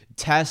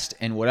 test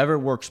and whatever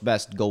works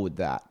best, go with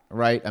that,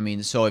 right? I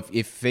mean, so if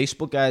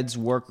Facebook ads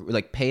work,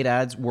 like paid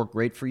ads work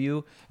great for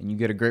you and you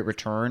get a great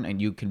return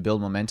and you can build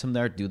momentum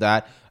there, do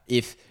that.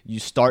 If you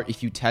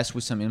test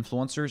with some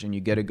influencers and you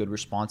get a good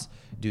response,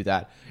 do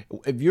that.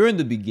 If you're in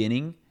the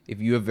beginning, if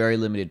you have very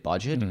limited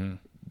budget,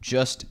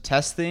 just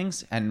test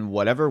things and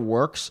whatever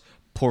works,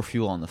 pour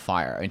fuel on the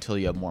fire until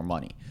you have more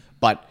money.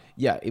 But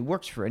yeah, it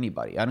works for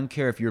anybody. I don't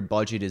care if your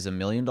budget is $1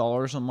 million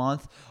a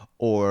month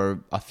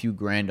or a few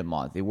grand a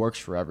month. It works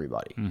for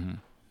everybody.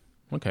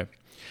 Okay.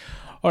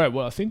 All right.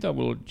 Well, I think that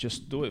we'll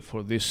just do it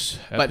for this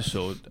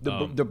episode.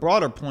 But the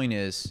broader point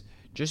is,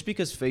 just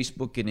because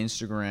Facebook and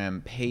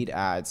Instagram paid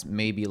ads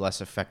may be less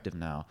effective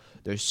now,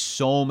 there's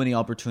so many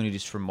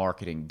opportunities for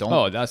marketing.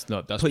 Don't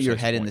put your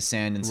head in the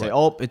sand and say,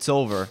 "Oh, it's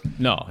over."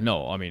 No.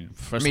 I mean,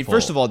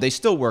 first of all, they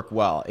still work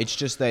well. It's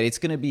just that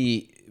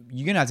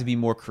you're gonna have to be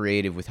more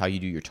creative with how you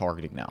do your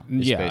targeting now.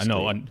 Yeah, I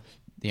know. And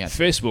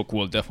Facebook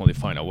will definitely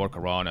find a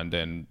workaround and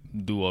then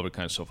do other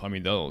kinds of. I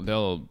mean,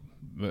 they'll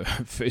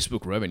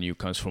Facebook revenue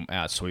comes from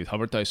ads, so if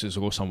advertisers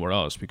go somewhere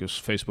else because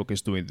Facebook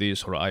is doing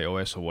this or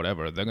iOS or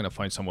whatever, they're gonna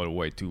find some other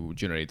way to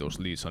generate those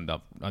leads and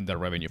that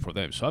revenue for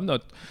them. So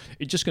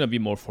it's just gonna be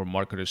more for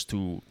marketers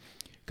to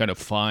kind of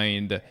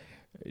find,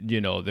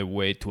 the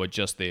way to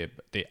adjust the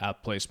ad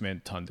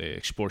placement and the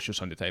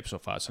exposures and the types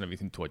of ads and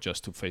everything to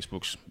adjust to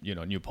Facebook's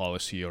new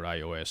policy or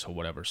iOS or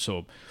whatever.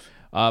 So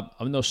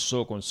I'm not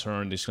so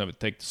concerned. It's going to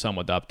take some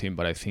adapting,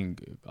 but I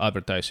think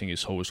advertising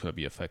is always going to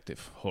be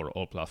effective for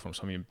all platforms.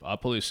 I mean,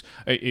 Apple is,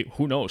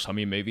 who knows? I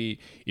mean, maybe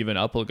even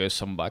Apple gets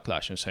some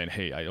backlash and saying,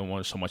 hey, I don't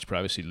want so much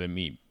privacy. Let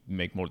me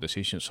make more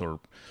decisions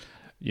or,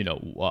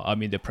 I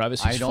mean, the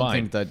privacy is fine. I don't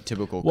think that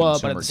typical consumer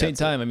but at the same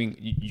time, I mean,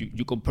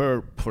 you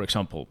compare, for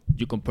example,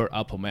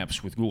 Apple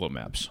Maps with Google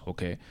Maps,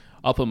 okay?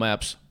 Apple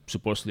Maps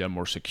supposedly are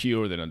more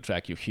secure, they don't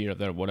track you here,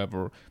 there,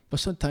 whatever.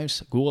 But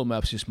sometimes Google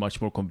Maps is much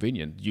more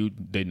convenient.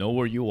 They know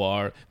where you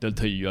are. They'll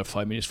tell you are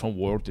 5 minutes from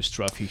work. There's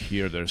traffic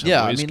here. There's a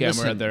voice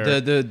camera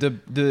there.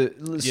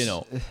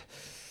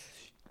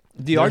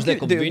 The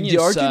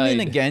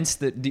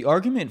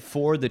argument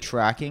for the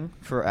tracking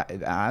for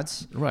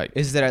ads, right,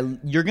 is that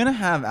you're gonna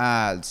have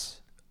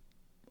ads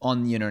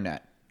on the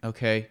internet,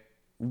 okay,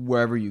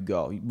 wherever you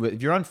go.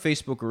 If you're on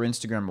Facebook or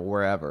Instagram or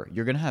wherever,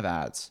 you're gonna have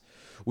ads.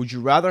 Would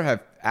you rather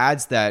have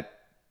ads that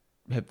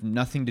have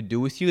nothing to do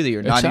with you, that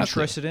you're not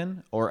interested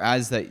in, or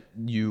ads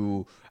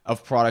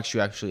of products you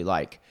actually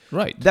like?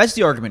 Right. That's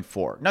the argument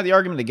for. Now, the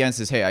argument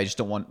against is, hey, I just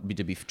don't want me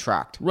to be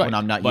tracked when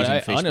I'm not using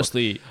Facebook.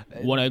 Honestly,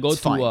 when I go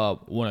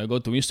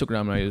to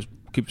Instagram and I just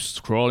keep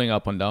scrolling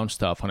up and down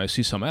stuff and I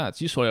see some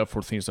ads, usually are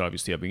for things that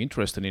obviously I've been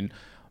interested in.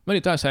 Many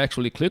times I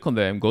actually click on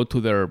them, go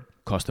to their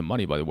cost of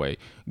money, by the way,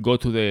 go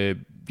to the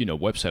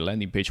website,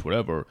 landing page,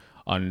 whatever,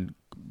 and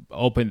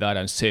open that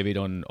and save it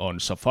on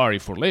Safari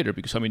for later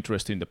because I'm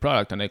interested in the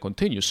product and I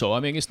continue. So I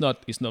mean, it's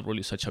not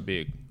really such a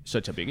big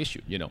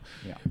issue, Yeah.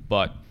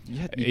 But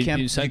you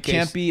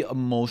can't be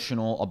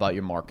emotional about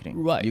your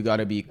marketing. Right. You got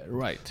to be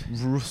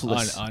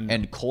ruthless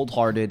and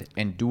cold-hearted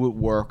and do what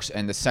works.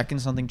 And the second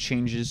something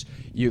changes,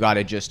 you got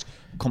to just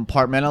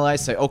compartmentalize.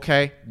 Say,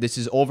 okay, this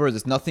is over.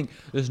 There's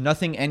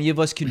nothing any of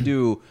us can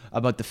do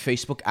about the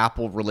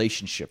Facebook-Apple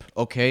relationship.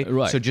 Okay.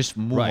 Right. So just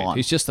move on.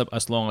 It's just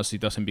as long as it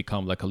doesn't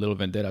become like a little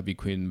vendetta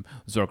between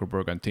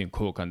Zuckerberg and Tim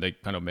Cook, and they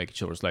kind of make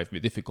each other's life be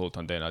difficult,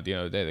 and then at the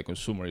end of the day, the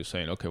consumer is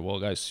saying, "Okay, well,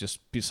 guys,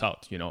 just peace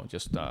out,"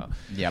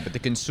 Yeah, but the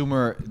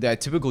consumer,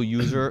 that typical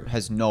user,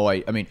 has no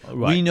idea. I mean,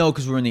 right. We know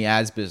because we're in the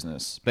ads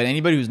business, but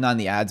anybody who's not in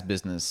the ads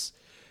business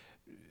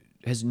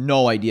has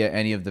no idea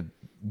any of the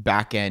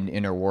back end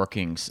inner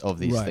workings of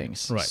these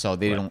things. Right. So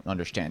they don't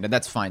understand, and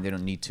that's fine. They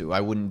don't need to. I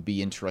wouldn't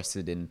be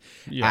interested in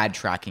ad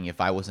tracking if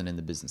I wasn't in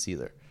the business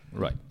either.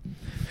 Right.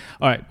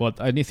 All right. Well,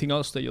 anything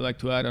else that you'd like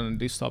to add on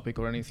this topic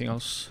or anything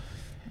else?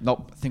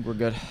 Nope. I think we're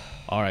good.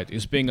 All right.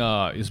 It's been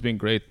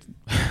great.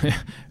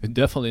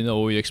 Definitely not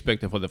what we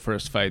expected for the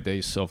first 5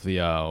 days of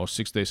the or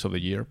 6 days of the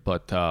year,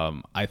 but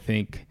I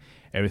think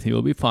everything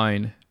will be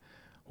fine.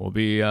 We'll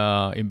be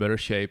in better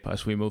shape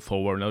as we move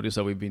forward. Notice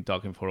that we've been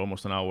talking for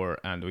almost an hour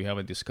and we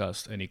haven't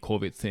discussed any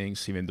COVID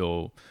things, even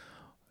though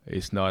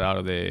it's not out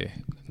of the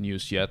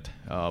news yet,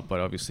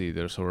 but obviously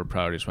there's other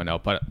priorities right now.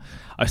 But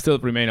I still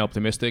remain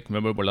optimistic.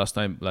 Remember last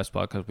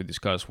podcast we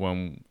discussed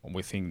when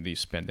we think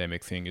this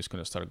pandemic thing is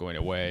going to start going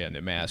away and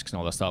the masks and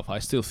all that stuff. I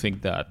still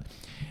think that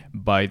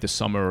by the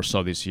summer or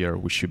so this year,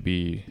 we should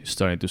be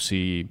starting to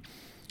see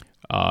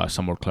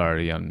some more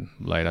clarity and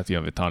light at the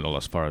end of the tunnel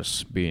as far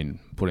as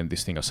putting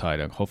this thing aside.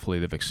 And hopefully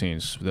the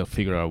vaccines, they'll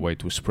figure out a way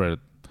to spread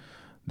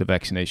the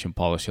vaccination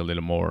policy a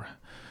little more.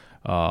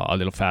 A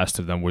little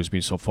faster than what's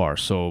been so far.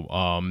 So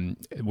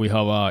we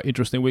have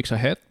interesting weeks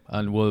ahead,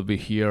 and we'll be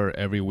here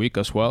every week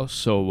as well.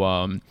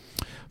 So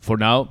for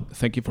now,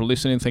 thank you for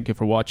listening, thank you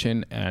for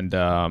watching, and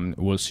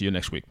we'll see you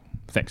next week.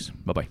 Thanks.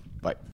 Bye-bye. Bye.